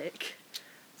topic.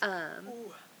 Ooh,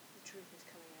 the truth is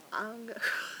coming out.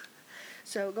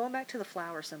 So, going back to the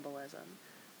flower symbolism.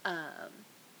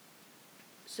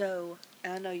 So,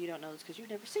 and I know you don't know this because you've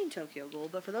never seen Tokyo Ghoul,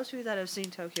 but for those of you that have seen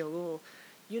Tokyo Ghoul,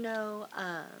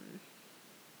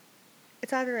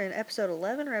 it's either in episode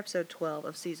 11 or episode 12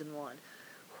 of season 1,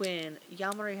 when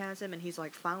Yamari has him and he's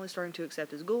finally starting to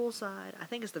accept his ghoul side. I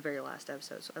think it's the very last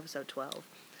episode, so episode 12.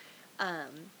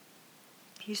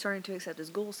 He's starting to accept his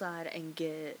ghoul side and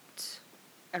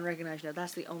recognize,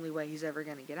 that's the only way he's ever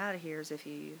going to get out of here is if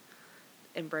he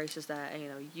embraces that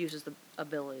and, uses the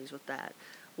abilities with that.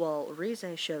 Well, Rize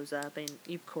shows up, and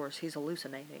of course he's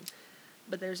hallucinating.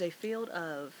 But there's a field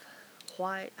of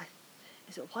white...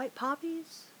 Is it white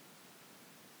poppies?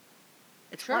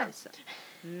 It's sure. white...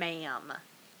 Ma'am.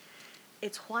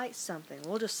 It's white something.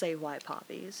 We'll just say white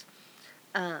poppies.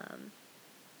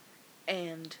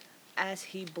 And as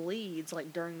he bleeds,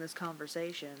 like, during this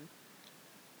conversation...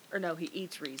 Or no, he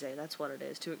eats Rize. That's what it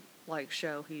is. To, like,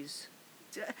 show he's...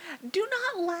 Do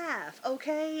not laugh,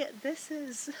 okay? This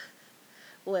is...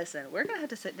 Listen, we're going to have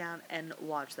to sit down and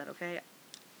watch that, okay?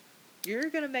 You're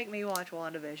going to make me watch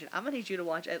WandaVision. I'm going to need you to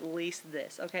watch at least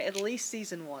this, okay? At least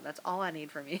season 1. That's all I need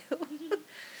from you.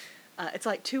 It's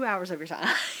like 2 hours of your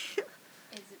time.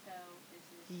 Is it, though?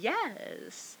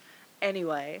 Yes.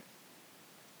 Anyway,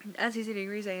 as he's eating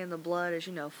Rize and the blood is,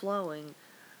 flowing,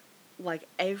 like,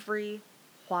 every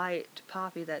white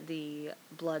poppy that the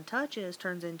blood touches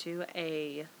turns into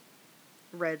a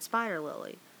red spider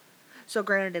lily. So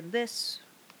granted, in this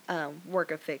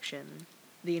work of fiction,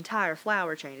 the entire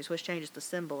flower changes, which changes the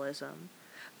symbolism,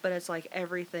 but it's like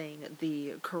everything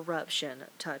the corruption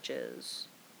touches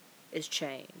is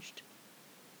changed.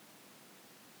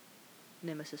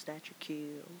 Nemesis statue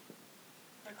Q.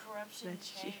 The corruption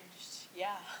changed.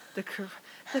 Yeah. The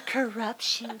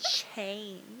corruption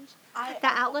changed. The I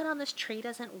outlet on this tree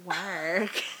doesn't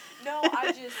work. No,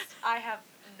 I have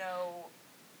no...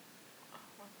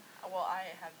 Well, I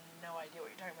have no idea what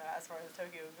you're talking about as far as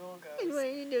Tokyo Ghoul goes. What are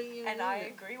you doing? And I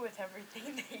agree with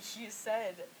everything that you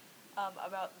said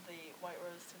about the white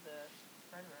rose to the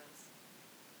red rose.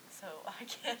 So I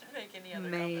can't make any other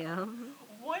comment. Ma'am.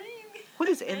 What do you mean? What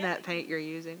is in that paint you're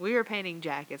using? We are painting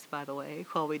jackets, by the way,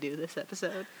 while we do this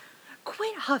episode.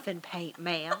 Quit huffing paint,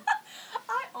 ma'am.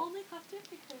 I only huffed it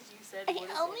because you said I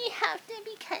only huffed it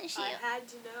because you... I had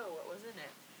to know what was in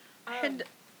it. And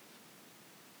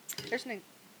there's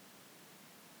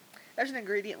an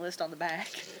ingredient list on the back.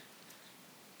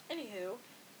 Anywho,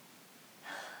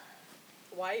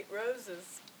 white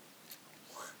roses.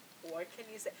 What can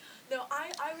you say? No,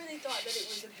 I really thought that it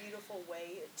was a beautiful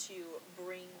way to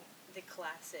bring the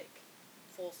classic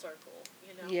full circle,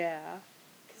 Yeah.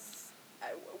 Because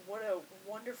what a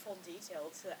wonderful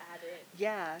detail to add in.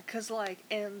 Yeah, because, like,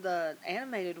 in the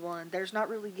animated one, there's not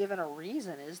really given a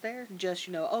reason, is there? Just,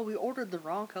 oh, we ordered the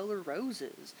wrong color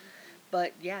roses. Mm-hmm.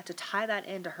 But, yeah, to tie that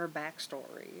into her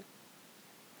backstory.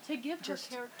 To give her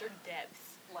character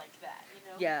depth like that,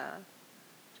 Yeah.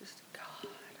 Just, God,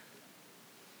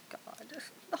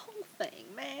 just the whole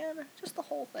thing, man. Just the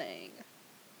whole thing.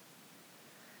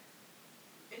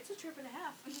 It's a trip and a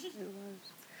half. It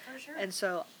was. For sure. And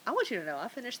so, I want you to know, I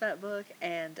finished that book,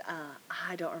 and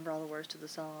I don't remember all the words to the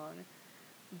song,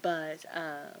 but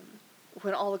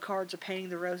when all the cards are painting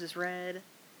the roses red,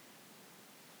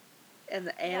 and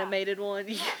the animated one,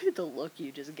 the look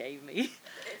you just gave me.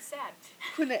 It's sad.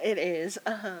 When it is.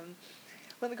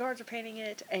 When the cards are painting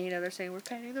it, and, they're saying, we're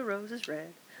painting the roses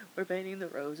red, we're painting the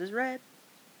roses red.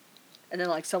 And then,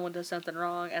 like, someone does something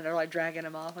wrong, and they're, like, dragging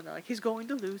him off, and they're like, he's going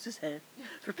to lose his head.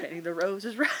 We're painting the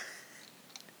roses red.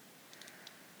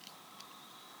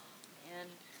 And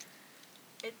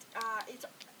it's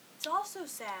also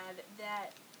sad that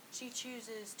she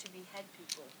chooses to behead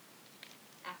people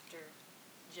after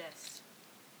Jess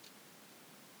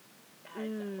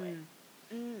died that way.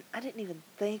 I didn't even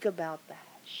think about that.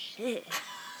 Shit.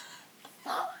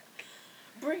 Fuck.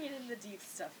 Bringing in the deep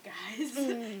stuff, guys.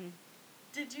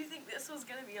 Did you think this was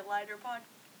going to be a lighter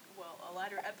a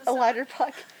lighter episode? A lighter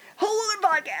whole other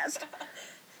podcast.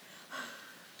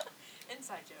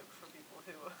 Inside joke for people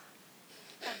who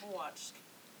have watched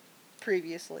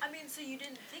previously. I mean, so you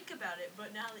didn't think about it,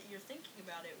 but now that you're thinking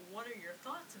about it, what are your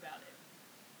thoughts about it?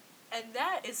 And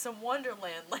that is some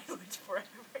Wonderland language for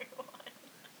everyone.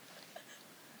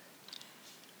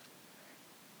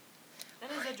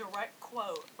 That is a direct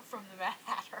quote from the Mad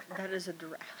Hatter. That is a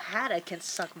direct... Hatter can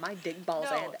suck my dick balls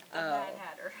no, and... the Mad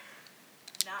Hatter.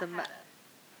 Not the Hatter.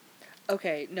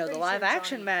 Okay, no, the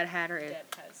live-action Mad Hatter is...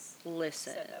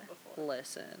 Listen. Said that before.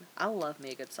 Listen. I love me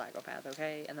a good psychopath,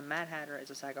 okay? And the Mad Hatter is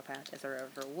a psychopath if there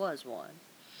ever was one.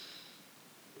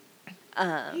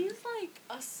 He's like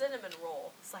a cinnamon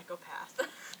roll psychopath.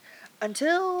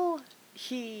 Until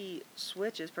he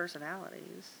switches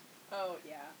personalities. Oh,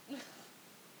 yeah.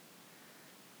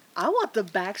 I want the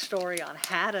backstory on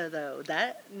Hatta, though.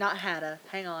 Not Hatta.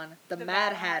 Hang on. The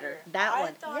Mad Hatter. That one.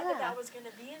 I thought that was going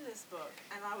to be in this book,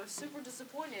 and I was super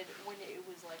disappointed when it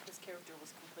was like his character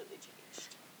was completely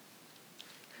changed.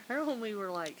 Remember when we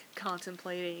were, like,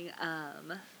 contemplating,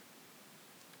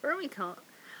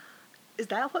 is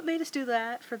that what made us do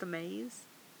that for the maze?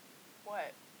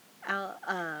 What?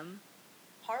 Heartless.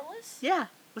 Heartless? Yeah.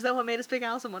 Was that what made us pick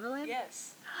Alice in Wonderland?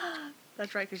 Yes.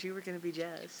 That's right, because you were going to be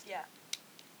Jez. Yeah.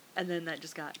 And then that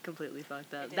just got completely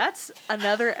fucked up. It did. That's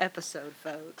another episode,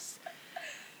 folks.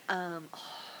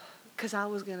 Because I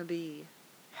was going to be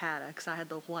Hannah, because I had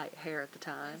the white hair at the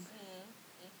time.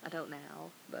 Mm-hmm. I don't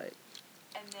now, but...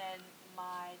 And then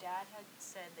my dad had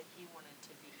said that he wanted to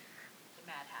be the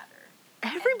Mad Hatter.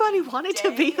 Everybody wanted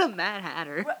to be the Mad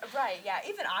Hatter. Right, yeah.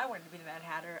 Even I wanted to be the Mad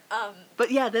Hatter.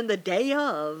 But yeah, then the day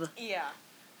of... Yeah.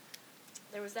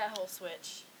 There was that whole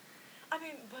switch. I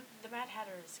mean, but the Mad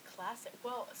Hatter is classic.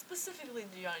 Well, specifically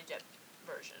the Johnny Depp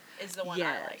version is the one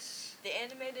I like. The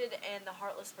animated and the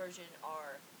Heartless version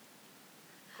are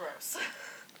gross.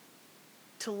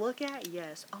 To look at,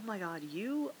 yes. Oh my god,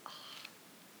 you...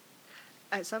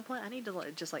 At some point, I need to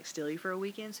just steal you for a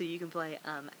weekend so you can play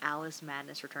Alice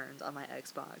Madness Returns on my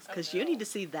Xbox. Because you need to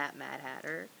see that Mad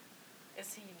Hatter.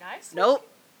 Is he nice? Nope.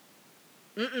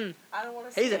 Mm-mm. I don't want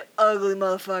to see it. He's an ugly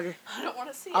motherfucker. I don't want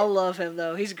to see it. I love him,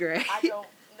 though. He's great. I don't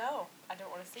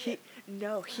want to see it.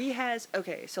 No, he has...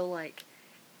 Okay, so,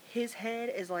 his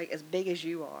head is, as big as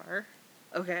you are.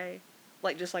 Okay?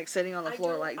 Just, sitting on the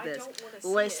floor like this. I don't want to see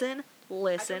Listen.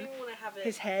 I don't even want to have it.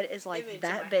 His head is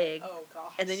that big. Oh,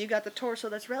 gosh. And then you got the torso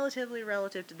that's relatively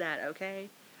relative to that, okay?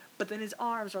 But then his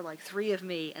arms are 3 of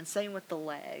me, and same with the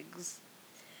legs.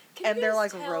 Can and they're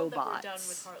tell robots. That we're done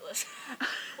with Heartless.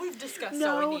 We've discussed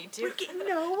all we need to.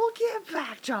 We'll get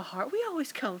back to Heart. We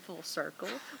always come full circle.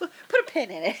 Put a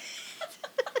pin in it.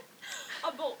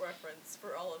 A Bolt reference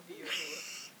for all of you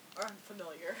who are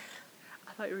unfamiliar.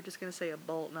 I thought you were just going to say a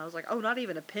bolt, and I was like, oh, not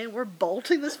even a pin? We're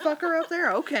bolting this fucker up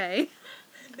there? Okay.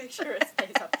 Make sure it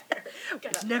stays up there.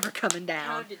 It's never coming down.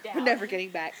 Pound it down. We're never getting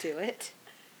back to it.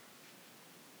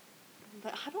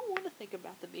 But I don't want to think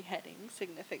about the beheading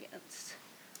significance.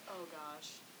 Oh,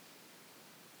 gosh.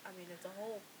 I mean, it's a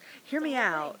whole... Hear me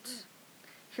out.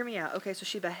 Hear me out. Okay, so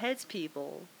she beheads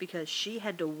people because she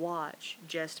had to watch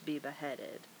Jess be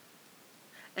beheaded.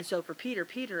 And so for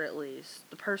Peter at least,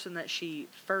 the person that she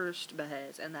first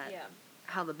beheads, and that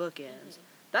how the book ends,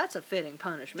 that's a fitting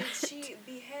punishment. Did she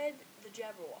behead the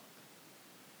Jabberwock?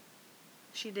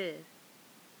 She did.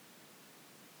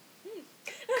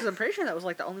 Because I'm pretty sure that was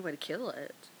the only way to kill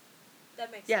it.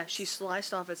 That makes sense. Yeah, she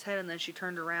sliced off its head, and then she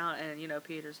turned around, and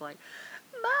Peter's like,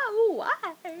 my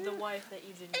wife. The wife that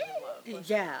you didn't even love.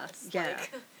 Yeah.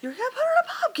 You're gonna put her in a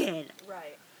pumpkin.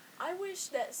 Right. I wish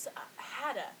that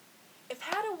if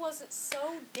Hadda wasn't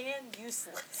so damn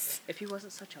useless. If he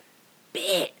wasn't such a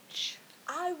bitch.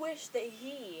 I wish that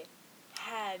he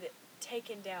had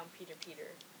taken down Peter.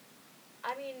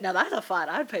 I mean... Now that's a fight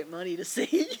I'd pay money to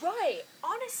see. Right.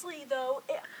 Honestly, though,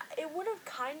 it would have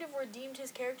kind of redeemed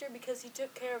his character because he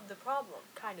took care of the problem.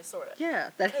 Kind of, sort of. Yeah,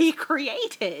 that he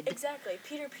created. Exactly.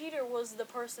 Peter was the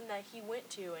person that he went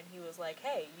to and he was like,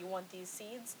 hey, you want these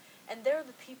seeds? And they're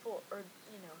the people, or,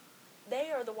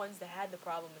 they are the ones that had the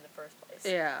problem in the first place.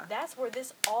 Yeah. That's where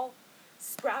this all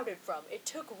sprouted from. It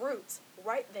took roots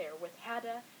right there with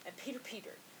Hadda and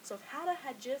Peter. So if Hadda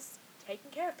had just taken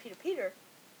care of Peter,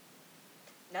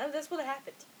 none of this would have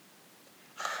happened.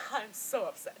 I'm so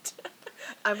upset.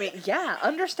 I mean, yeah,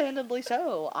 understandably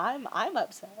so. I'm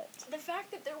upset. The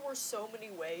fact that there were so many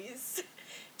ways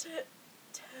to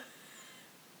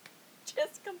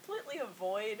just completely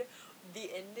avoid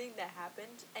the ending that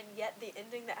happened, and yet the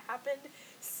ending that happened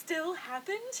still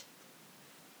happened.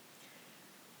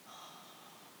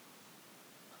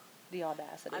 The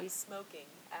audacity. I'm smoking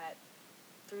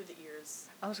through the ears.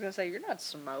 I was gonna say, you're not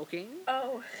smoking.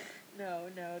 Oh, no,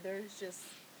 there's just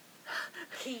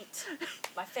heat.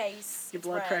 My face. Your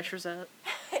blood pressure's up.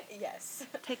 Yes.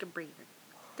 Take a breather.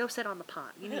 Go sit on the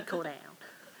pot. You need to cool down.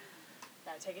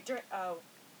 Now take a drink. Oh,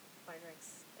 my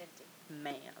drink's empty.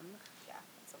 Man. Yeah,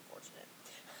 it's unfortunate.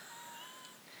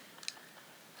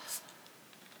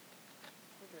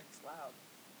 Your drink's loud.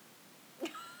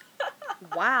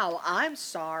 Wow, I'm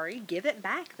sorry. Give it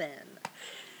back then.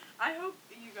 I hope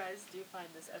you guys do find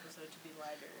this episode to be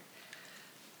lighter.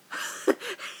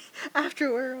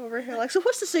 After we're over here, so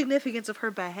what's the significance of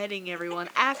her beheading everyone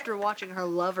after watching her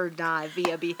lover die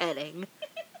via beheading?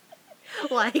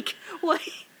 What? Well,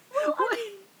 I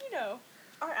mean,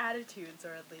 our attitudes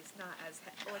are at least not as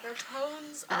our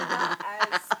tones are not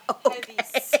as heavy.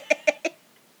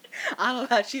 I don't know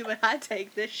about you, but I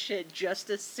take this shit just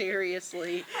as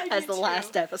seriously as the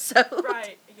last episode.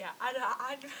 Right? Yeah,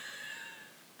 I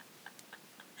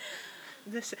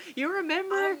You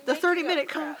remember the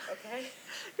 30-minute okay?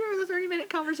 You remember the 30-minute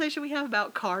conversation we have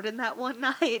about Cardin that one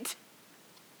night?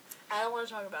 I don't want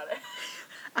to talk about it.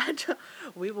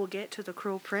 We will get to the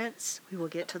cruel prince. We will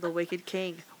get to the wicked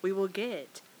king. We will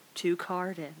get to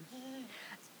Cardin.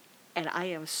 And I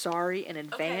am sorry in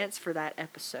advance for that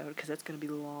episode, because it's going to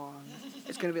be long.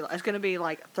 It's going to be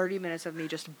like 30 minutes of me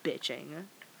just bitching.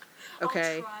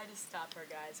 Okay? I'll try to stop her,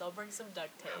 guys. I'll bring some duct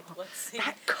tape. Let's see.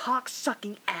 That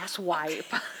cock-sucking ass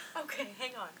wipe. Okay,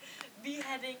 hang on.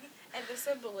 Beheading and the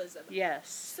symbolism. Yes.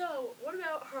 So, what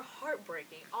about her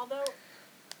heartbreaking? Although,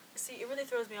 see, it really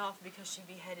throws me off because she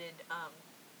beheaded,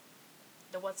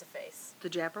 the what's-a-face. The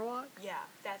Jabberwock? Yeah,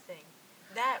 that thing.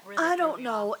 That really I threw don't me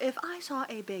know. off. If I saw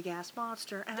a big-ass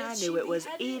monster and I Did knew she it was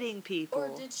behead it, eating people... Or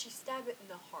did she stab it in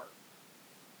the heart?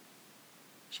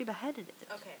 She beheaded it.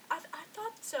 Okay, I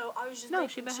thought so. I was just No,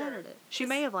 making she beheaded sure. it. She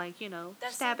may have, like, you know,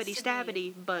 That stabbity, seems to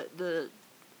be- but the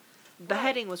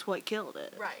beheading was what killed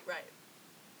it. Right.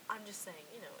 I'm just saying,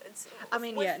 you know, it's... I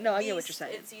mean, with yeah, no, I get what beasts, you're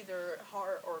saying. It's either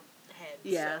heart or head.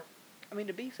 Yeah. So. I mean,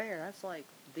 to be fair, that's, like,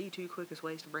 the two quickest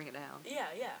ways to bring it down. Yeah,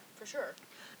 for sure.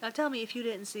 Now, tell me, if you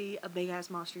didn't see a big-ass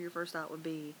monster, your first thought would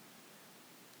be,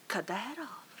 cut the head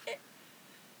off.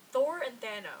 Thor and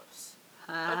Thanos.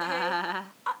 Okay?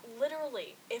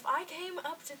 Literally, if I came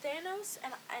up to Thanos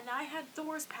and I had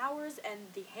Thor's powers and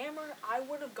the hammer, I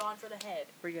would have gone for the head.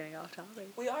 We're getting off topic.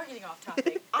 We are getting off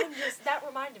topic. That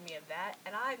reminded me of that,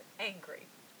 and I'm angry.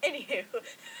 Anywho.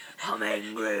 I'm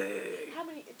angry. How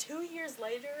many, 2 years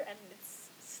later, and it's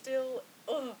still,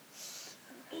 ugh.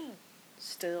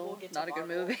 Still, We'll get to not a good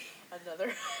Marvel movie. Another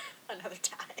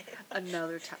time.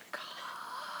 Another time. God.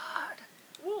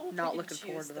 We'll Not pick and looking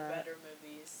forward choose to the that. better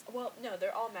movies. Well, no,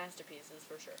 they're all masterpieces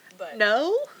for sure. But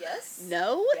No? yes.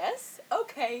 No? Yes.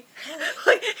 Okay.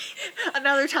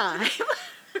 Another time.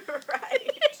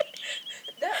 Right.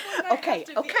 That one might Okay. have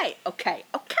to be, that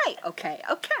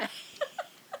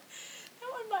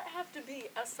one might have to be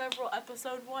a several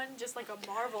episode one, just like a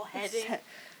Marvel heading. Oh,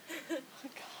 God.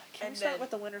 Can And we start then- with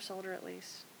the Winter Soldier at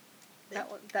least? That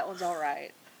one's all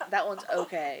right. That one's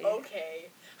okay. Okay.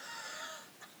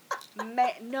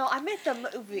 No, I meant the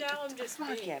movie. Now I'm just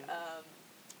being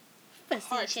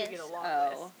hard to get along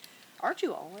with. Aren't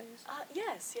you always?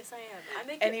 Yes, I am. I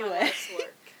make it Anyway. my life's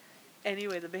work.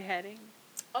 Anyway, the beheading.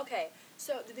 Okay,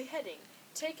 so the beheading.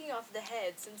 Taking off the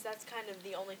head, since that's kind of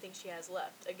the only thing she has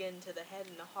left. Again, to the head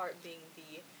and the heart being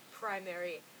the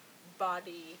primary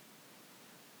body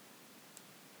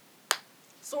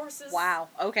sources. Wow.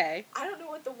 Okay. I don't know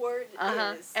what the word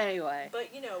is. Anyway.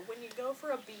 But, you know, when you go for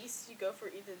a beast, you go for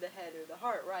either the head or the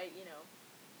heart, right? You know.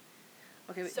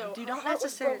 Okay, but So you her don't heart was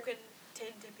necessarily. broken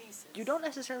to pieces. You don't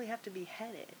necessarily have to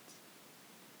behead it.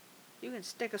 You can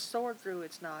stick a sword through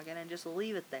its noggin and just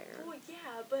leave it there. Well,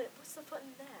 yeah, but what's the fun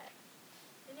in that?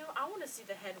 You know, I want to see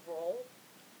the head roll.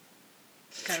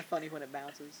 It's kind of funny when it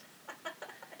bounces.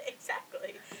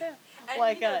 Exactly. Yeah. And,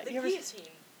 Like, you know, you the ever guillotine.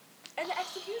 And the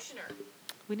executioner.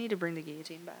 We need to bring the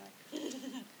guillotine back.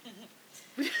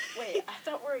 Wait, I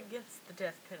thought we're against the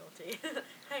death penalty.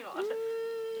 Hang on.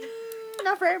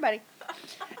 Not for everybody.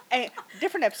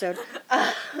 Different episode.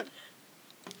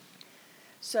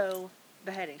 So,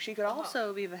 beheading. She could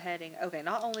also be beheading. Okay,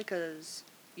 not only because,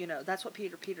 you know, that's what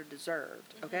Peter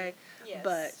deserved, okay? Yes.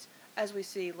 But, as we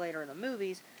see later in the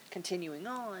movies, continuing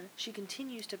on, she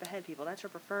continues to behead people. That's her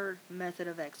preferred method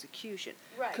of execution.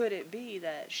 Right. Could it be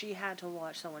that she had to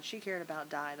watch someone she cared about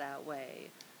die that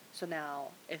way? So now,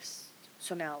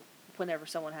 whenever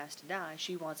someone has to die,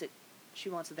 she wants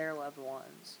their loved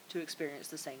ones to experience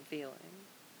the same feeling.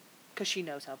 Because she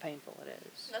knows how painful it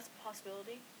is. That's a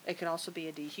possibility. It can also be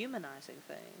a dehumanizing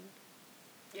thing.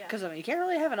 Yeah. Because, I mean, you can't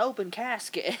really have an open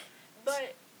casket.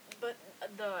 But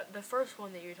the first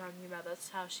one that you're talking about, that's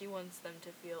how she wants them to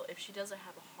feel if she doesn't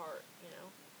have a heart, you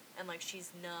know? And, like,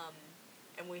 she's numb,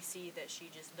 and we see that she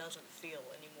just doesn't feel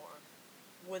anymore.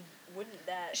 Wouldn't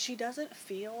that... She doesn't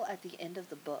feel at the end of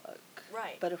the book.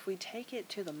 Right. But if we take it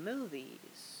to the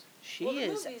movies, she well, the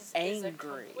is movies angry. Is a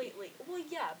completely... Well,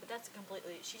 yeah, but that's a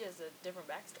completely... She does a different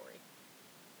backstory.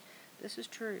 This is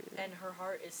true. And her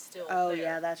heart is still Oh, there.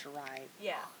 yeah, that's right.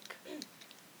 Yeah.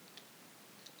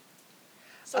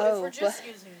 So if we're just but-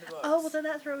 using the books... Oh, well, then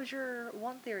that throws your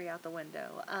one theory out the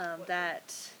window. What?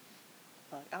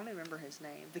 Fuck, I don't even remember his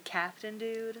name. The captain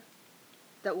dude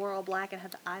that wore all black and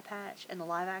had the eye patch in the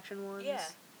live-action ones? Yeah.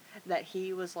 That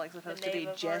he was, like, supposed to be Knave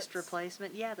of Jest Hearts?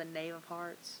 replacement? Yeah, the Knave of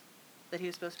Hearts. That he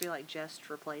was supposed to be, like, Jest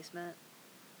replacement.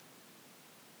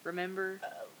 Remember?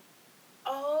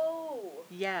 Oh!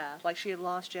 Yeah, like, she had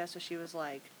lost Jest, so she was,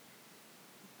 like,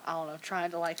 I don't know,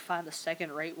 trying to, like, find the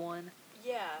second-rate one.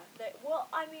 Yeah. Well,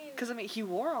 I mean... Because, I mean, he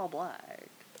wore all black.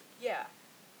 Yeah.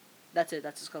 That's it.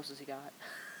 That's as close as he got.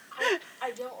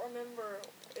 I don't remember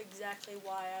exactly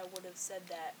why I would have said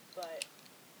that, but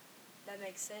that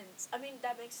makes sense. I mean,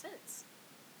 that makes sense.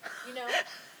 You know?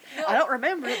 No, I don't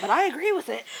remember it, but I agree with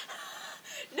it.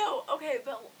 No, okay,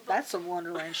 but That's some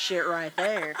Wonderland shit right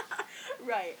there.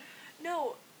 right.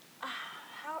 No,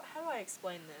 how do I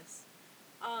explain this?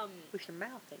 With your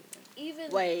mouth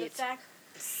Even Wait. the fact,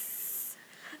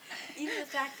 even the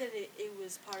fact that it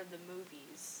was part of the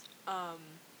movies.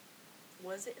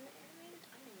 Was it in the animated?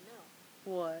 I don't even know.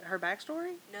 What? Her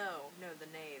backstory? No, the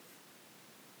knave.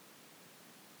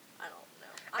 I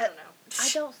don't know. I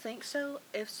don't think so.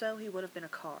 If so, he would have been a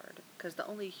card. Because the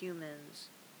only humans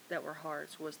that were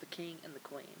hearts was the king and the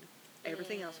queen.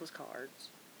 Everything else was cards.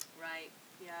 Right,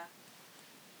 yeah.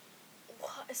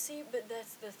 Well, see, but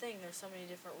that's the thing. There's so many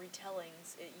different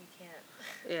retellings. You can't...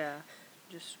 Yeah.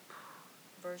 Just...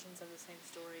 versions of the same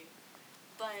story.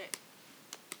 But...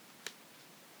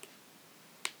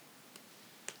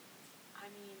 I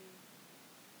mean...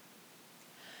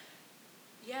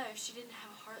 Yeah, if she didn't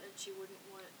have a heart, then she wouldn't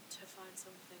want to find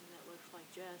something that looked like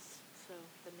Jess. So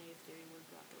the knave theory would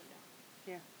drop the window.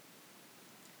 Yeah.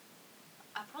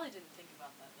 I probably didn't think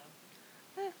about that,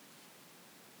 though.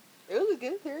 It was a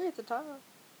good theory at the time.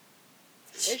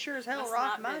 It sure as hell Must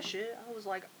rocked not my been. shit. I was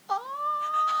like,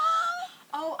 oh!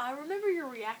 Oh, I remember your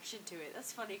reaction to it.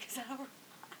 That's funny, because I don't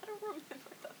remember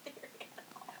the theory at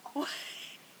all.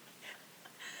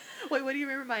 Wait, what do you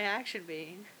remember my action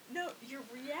being? No, your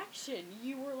reaction.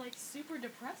 You were, like, super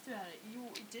depressed about it. You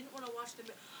didn't want to watch the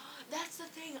movie. That's the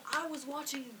thing. I was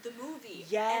watching the movie.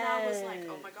 Yes. And I was like,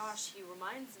 oh my gosh, he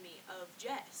reminds me of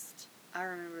Jest. I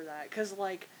remember that. Because,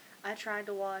 like, I tried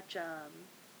to watch,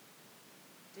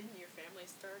 Didn't your family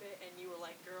start it? And you were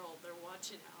like, girl, they're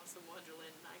watching Alice in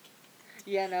Wonderland, and I can't.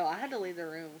 Yeah, no, I had to leave the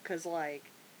room. Because, like,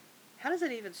 how does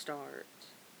it even start?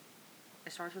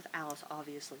 It starts with Alice,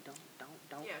 obviously. Don't.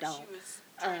 Yeah, she was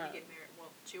trying to get married. Well,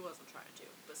 she wasn't trying to,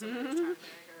 but somebody was trying to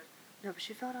marry her. No, but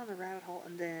she fell down the rabbit hole,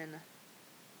 and then...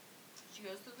 She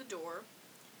goes through the door.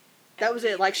 That was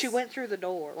it. Like, she went through the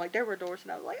door. Like, there were doors,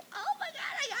 and I was like, oh my god,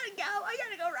 I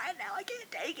gotta go right now. I can't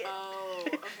take it. Oh,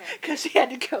 okay. Because she had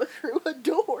to go through a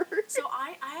door. So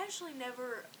I actually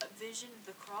never envisioned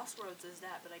the crossroads as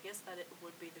that, but I guess that it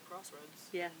would be the crossroads.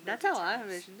 Yeah, in that's movie how I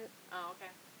terms. envisioned it. Oh,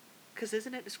 okay. Because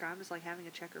isn't it described as, like, having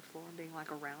a checkered floor and being,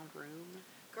 like, a round room?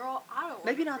 Girl, I don't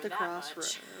Maybe not remember the that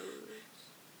crossroads. much.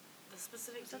 The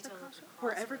specific Was that the details of crossroads? the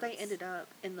crossroads. Wherever they ended up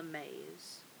in the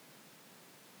maze.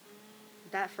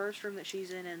 That first room that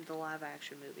she's in the live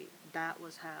action movie, that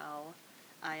was how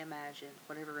I imagine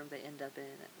whatever room they end up in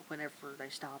whenever they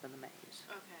stop in the maze.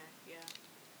 Okay, yeah.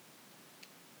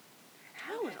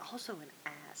 Hal was also an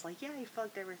ass. Like, yeah, he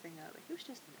fucked everything up, but he was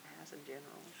just an ass in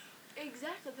general.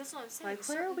 Exactly, that's what I'm saying. Like,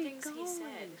 where are we things going? he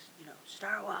said. You know,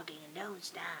 start walking and don't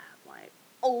stop. Like,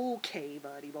 okay,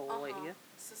 buddy boy.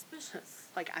 Suspicious.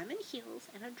 Like, I'm in heels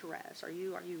and a dress. Are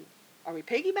we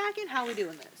piggybacking? How are we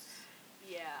doing this?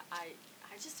 Yeah, I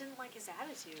just didn't like his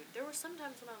attitude. There were some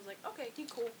times when I was like, okay, he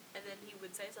cool, and then he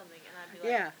would say something, and I'd be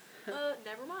like, Yeah.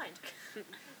 Never mind.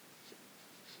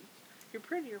 You're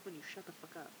prettier when you shut the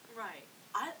fuck up. Right.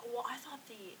 I thought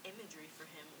the imagery for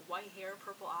him, white hair,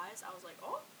 purple eyes, I was like,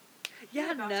 oh, Yeah,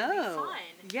 he's about no. to be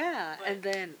fine. Yeah, But, and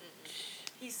then...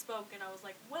 He spoke, and I was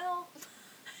like, well,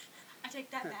 I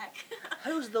take that back.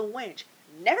 Who's the wench?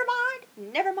 Never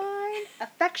mind.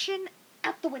 Affection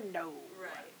out the window.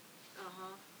 Right.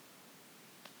 Uh-huh.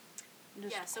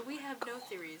 Just, Yeah, so we have no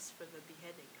theories for the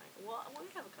beheading. Well, we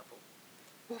have a couple.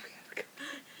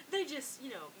 They just, may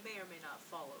or may not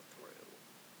follow through.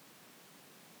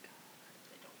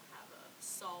 They don't have a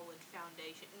solid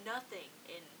foundation. Nothing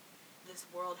in this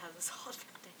world has a solid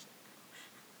foundation.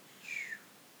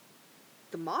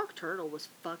 The mock turtle was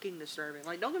fucking disturbing.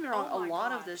 Like, don't get me wrong, Oh a my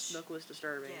lot of gosh. this book was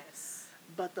disturbing. Yes.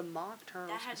 But the mock turtle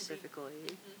That had to be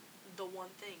specifically... the one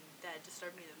thing that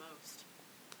disturbed me the most.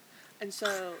 And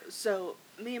so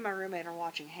me and my roommate are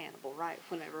watching Hannibal, right?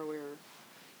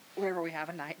 Whenever we have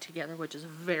a night together, which is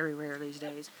very rare these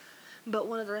days. But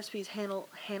one of the recipes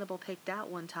Hannibal picked out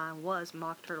one time was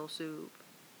mock turtle soup.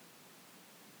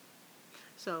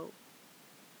 So,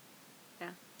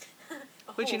 yeah.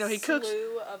 Which, he cooks.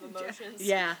 Slew of emotions.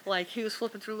 Yeah, like he was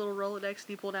flipping through a little Rolodex and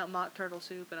he pulled out mock turtle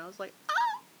soup, and I was like,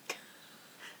 oh!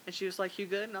 And she was like, you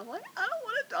good? And I was like, I don't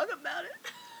want to talk about it.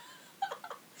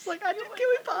 It's like, can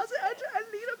we pause it? I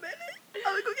need a minute. I'm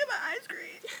gonna go get my ice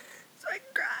cream so I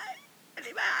can cry. I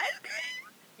need my ice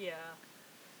cream. Yeah.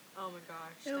 Oh my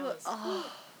gosh. It was,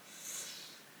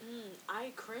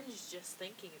 I cringed just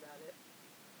thinking about it.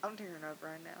 I'm tearing up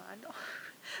right now. I know.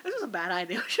 This was a bad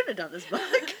idea. We shouldn't have done this book.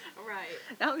 Right.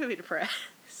 Now I'm gonna be depressed.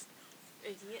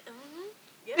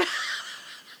 Yeah.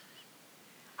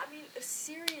 I mean,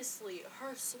 seriously,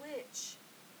 her switch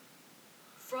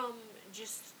from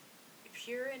just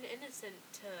pure and innocent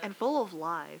to... And full of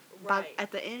life. Right.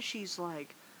 At the end, she's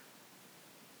like,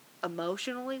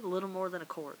 Emotionally, little more than a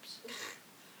corpse.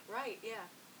 Right, yeah.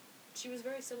 She was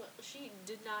very similar. She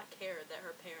did not care that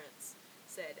her parents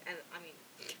said, and I mean,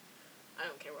 I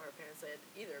don't care what her parents said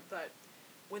either, but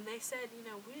when they said,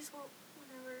 we just want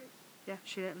whatever. Yeah,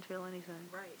 she didn't feel anything.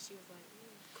 Right, she was like,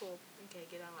 cool, okay,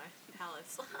 get out of my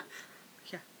palace.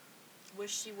 Yeah.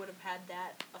 Wish she would have had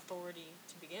that authority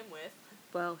to begin with.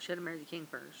 Well, she had to marry the king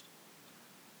first.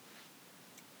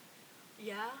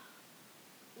 Yeah?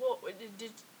 Well,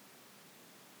 did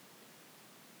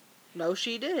No,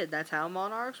 she did. That's how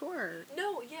monarchs work.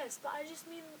 No, yes, but I just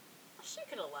mean, she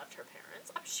could have left her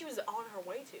parents. I mean, she was on her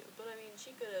way to, but I mean,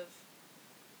 she could have...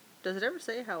 Does it ever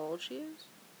say how old she is?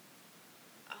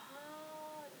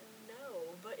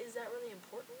 No, but is that really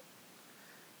important?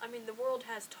 I mean, the world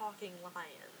has talking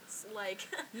lions. Like...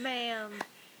 Ma'am,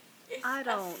 if I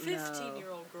don't a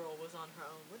 15-year-old girl was on her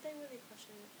own, would they really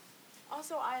question it?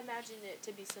 Also, I imagine it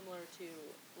to be similar to,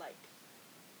 like,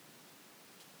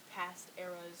 past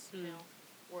eras,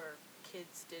 where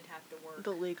kids did have to work.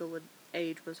 The legal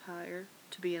age was higher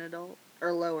to be an adult.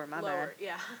 Or lower, my bad. Lower,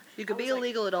 yeah. You could be a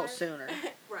legal adult higher. sooner.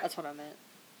 Right. That's what I meant.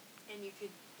 And you could,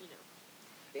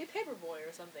 be a paperboy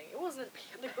or something. It wasn't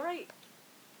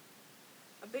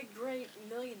a big, great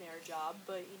millionaire job,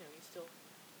 but, you still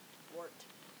worked.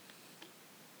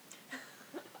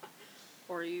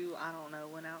 Or you, I don't know,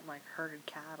 went out and, like, herded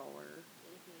cattle or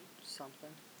something.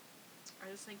 I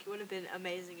just think it would have been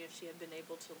amazing if she had been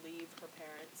able to leave her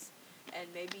parents and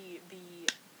maybe be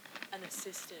an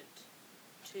assistant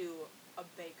to a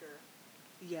baker.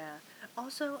 Yeah.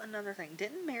 Also, another thing.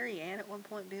 Didn't Mary Ann at one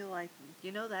point be like,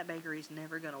 that bakery's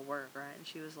never gonna work, right? And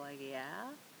she was like, yeah?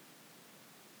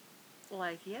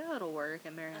 Like, yeah, it'll work.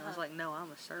 And Mary Ann was like, no, I'm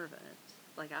a servant.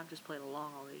 Like, I've just played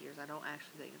along all these years. I don't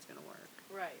actually think it's gonna work.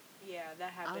 Right. Yeah,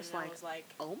 that happened. I was like,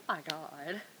 oh my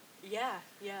god. Yeah,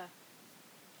 yeah.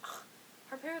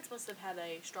 Her parents must have had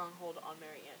a strong hold on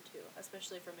Mary Ann, too.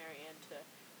 Especially for Mary Ann to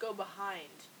go behind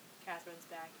Catherine's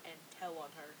back and tell on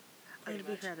her. I mean, to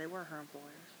be fair, they were her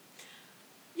employers.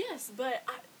 Yes, but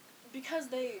because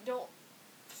they don't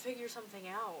figure something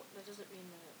out, that doesn't mean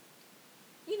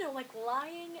that... like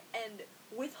lying and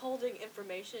withholding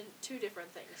information, two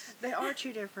different things. They are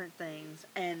two different things,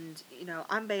 and,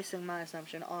 I'm basing my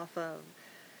assumption off of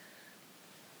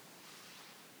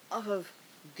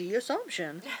the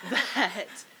assumption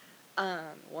that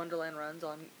Wonderland runs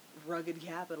on rugged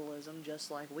capitalism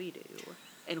just like we do.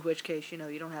 In which case, you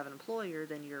don't have an employer,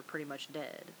 then you're pretty much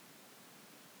dead.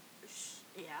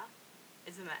 Yeah.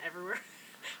 Isn't that everywhere?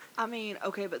 I mean,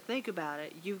 okay, but think about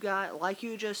it. You've got, like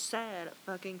you just said,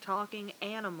 fucking talking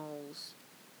animals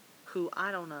who,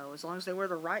 I don't know, as long as they wear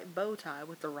the right bow tie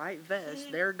with the right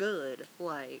vest, they're good.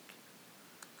 Like...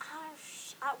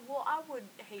 I would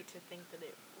hate to think that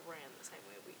it ran the same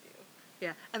way we do.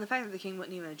 Yeah, and the fact that the king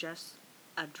wouldn't even address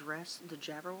the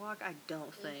Jabberwock, I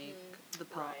don't think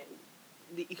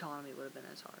the economy would have been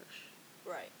as harsh.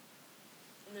 Right.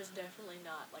 And there's definitely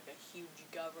not, like, a huge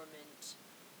government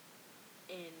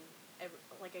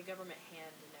like a government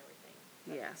hand in everything.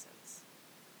 That makes sense.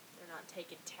 They're not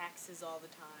taking taxes all the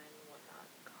time and whatnot.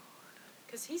 God.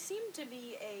 Because he seemed to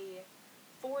be a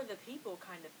for the people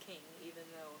kind of king, even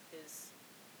though his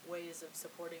ways of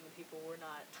supporting the people were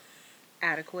not...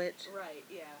 adequate. Right,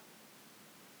 yeah.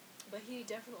 But he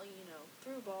definitely,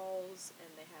 threw balls, and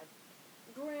they had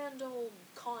grand old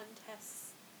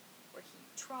contests where he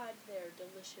tried their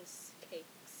delicious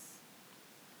cakes.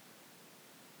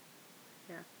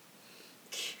 Yeah.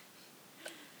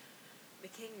 The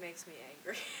king makes me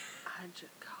angry.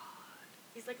 God.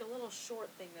 He's like a little short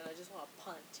thing that I just want to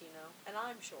punt, And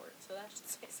I'm short, so that should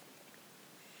say something.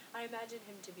 I imagine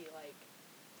him to be like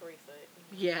 3 foot.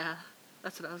 Yeah.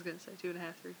 That's what I was going to say.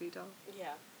 2.5, 3 feet tall.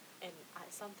 Yeah. And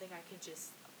something I could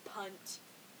just punt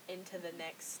into the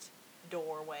next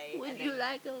doorway. Would you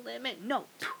like a lemon? No.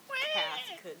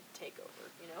 Cath could take over,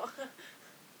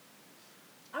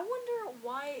 I wonder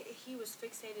why he was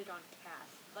fixated on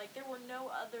Cath. Like, there were no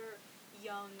other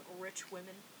young, rich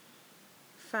women.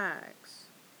 Facts.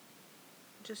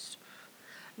 Just...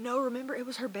 No, remember, it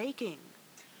was her baking.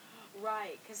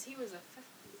 Right, because he was a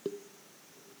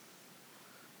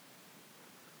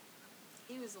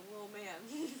little man.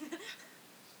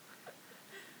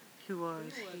 He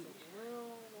was. He was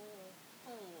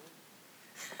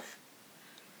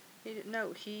a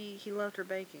little... He loved her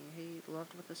baking. He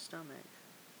loved with his stomach.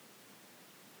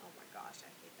 Oh my gosh, I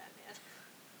hate that man.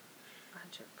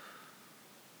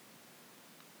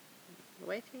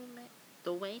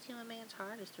 The way to a man's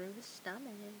heart is through his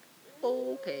stomach.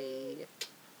 Okay.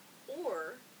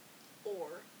 Or...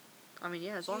 I mean,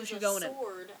 yeah, as long as you go in it. Use a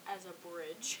sword as a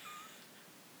bridge.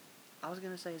 I was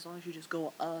gonna say, as long as you just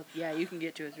go up, yeah, you can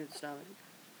get to it through the stomach.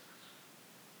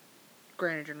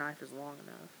 Granted, your knife is long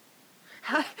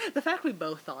enough. The fact we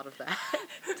both thought of that.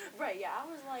 Right, yeah, I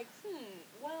was like,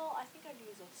 well, I think I'd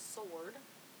use a sword.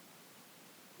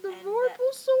 The And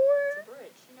vorpal sword? It's a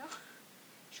bridge, you know?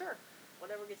 Sure,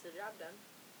 whatever gets the job done.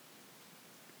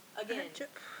 Again,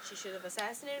 she should have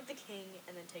assassinated the king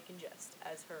and then taken Jest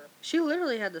as her... She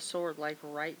literally had the sword, like,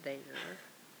 right there.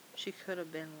 She could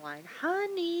have been like,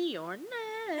 honey, you're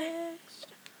next.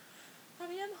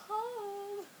 Honey, I'm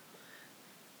home.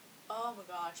 Oh my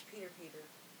gosh, Peter.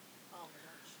 Oh my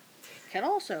gosh. Can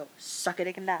also suck a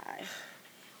dick and die.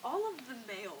 All of the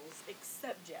males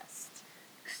except Jest.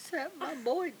 Except my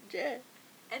boy Jet.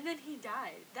 And then he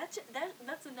died. That's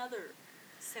another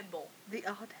symbol. The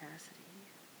audacity.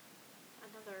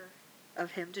 Another...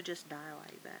 Of him to just die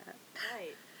like that.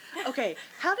 Right. Okay,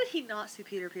 how did he not see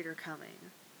Peter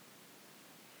coming?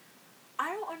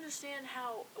 I don't understand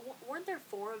how... Weren't there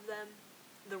 4 of them?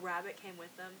 The rabbit came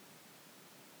with them.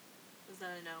 Was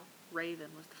that a no?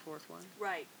 Raven was the 4th one.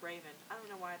 Right, Raven. I don't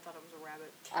know why I thought it was a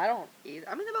rabbit. I don't either.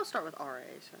 I mean, they both start with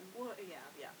R.A., so... Well,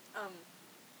 yeah.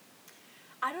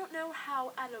 I don't know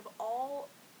how out of all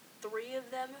 3 of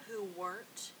them who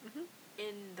weren't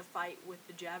in the fight with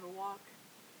the Jabberwock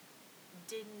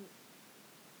didn't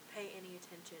pay any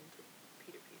attention to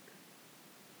Peter.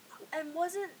 And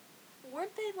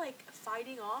weren't they, like,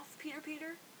 fighting off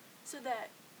Peter so that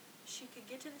she could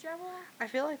get to the Jabberwock? I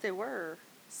feel like they were.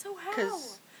 So how?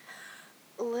 'Cause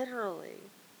literally.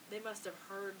 They must have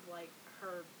heard, like,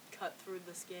 her cut through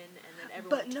the skin and then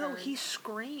everyone But no, turned. he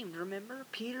screamed, remember?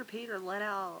 Peter let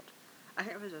out, I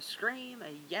think it was a scream,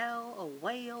 a yell, a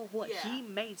wail, what? Yeah. He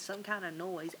made some kind of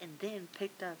noise and then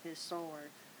picked up his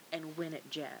sword and went at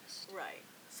Jest. Right.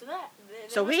 So that...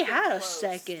 So he had a close.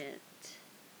 second.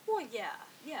 Well, yeah.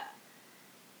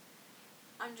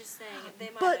 I'm just saying, they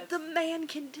might But have... the man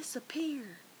can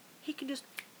disappear. He can just...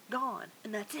 gone.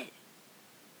 And that's it.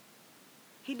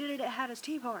 He did it at Hattie's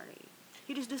tea party.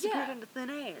 He just disappeared into thin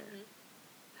air. Mm-hmm.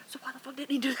 So why the fuck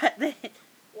didn't he do that then?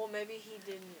 Well, maybe he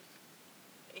didn't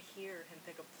hear him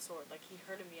pick up the sword. Like, he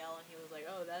heard him yell and he was like,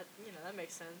 oh, that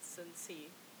makes sense, since he...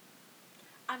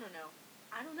 I don't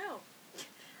know.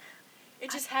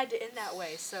 It just had to end that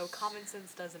way, so common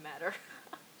sense doesn't matter.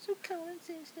 So common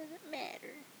sense doesn't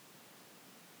matter.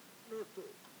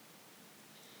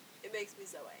 It makes me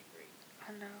so angry.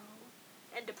 I know.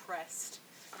 And depressed.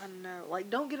 I know. Like,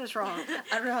 don't get us wrong.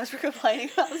 I realize we're complaining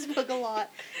about this book a lot.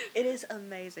 It is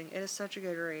amazing. It is such a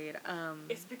good read.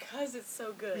 It's because it's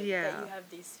so good that you have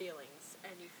these feelings,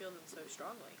 and you feel them so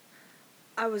strongly.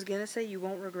 I was gonna say you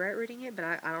won't regret reading it, but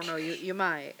I don't know. You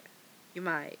might. You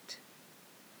might.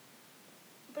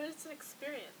 But it's an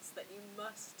experience that you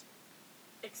must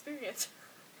experience.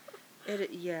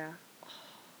 Yeah.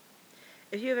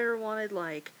 If you've ever wanted,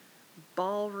 like,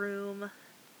 ballroom,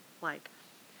 like,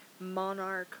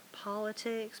 monarch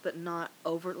politics, but not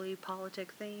overtly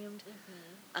politic themed,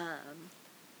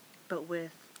 but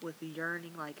with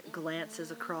yearning, like, glances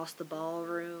across the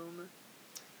ballroom.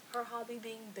 Her hobby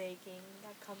being baking,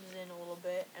 that comes in a little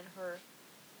bit, and her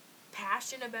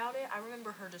passion about it. I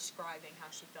remember her describing how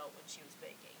she felt when she was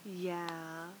baking. Yeah.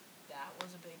 That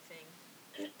was a big thing.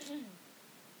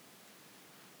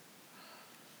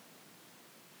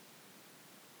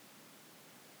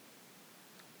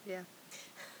 Yeah.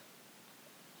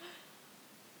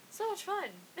 So much fun.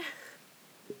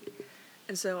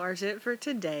 And so our tip for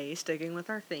today, sticking with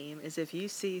our theme, is if you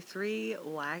see 3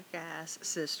 whack-ass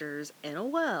sisters in a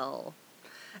well,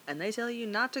 and they tell you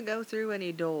not to go through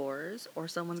any doors, or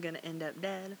someone's gonna end up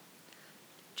dead,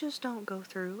 just don't go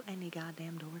through any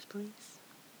goddamn doors, please.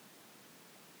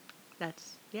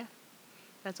 That's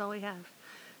all we have.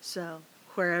 So,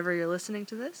 wherever you're listening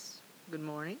to this, good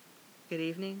morning, good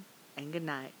evening, and good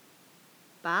night.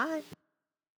 Bye.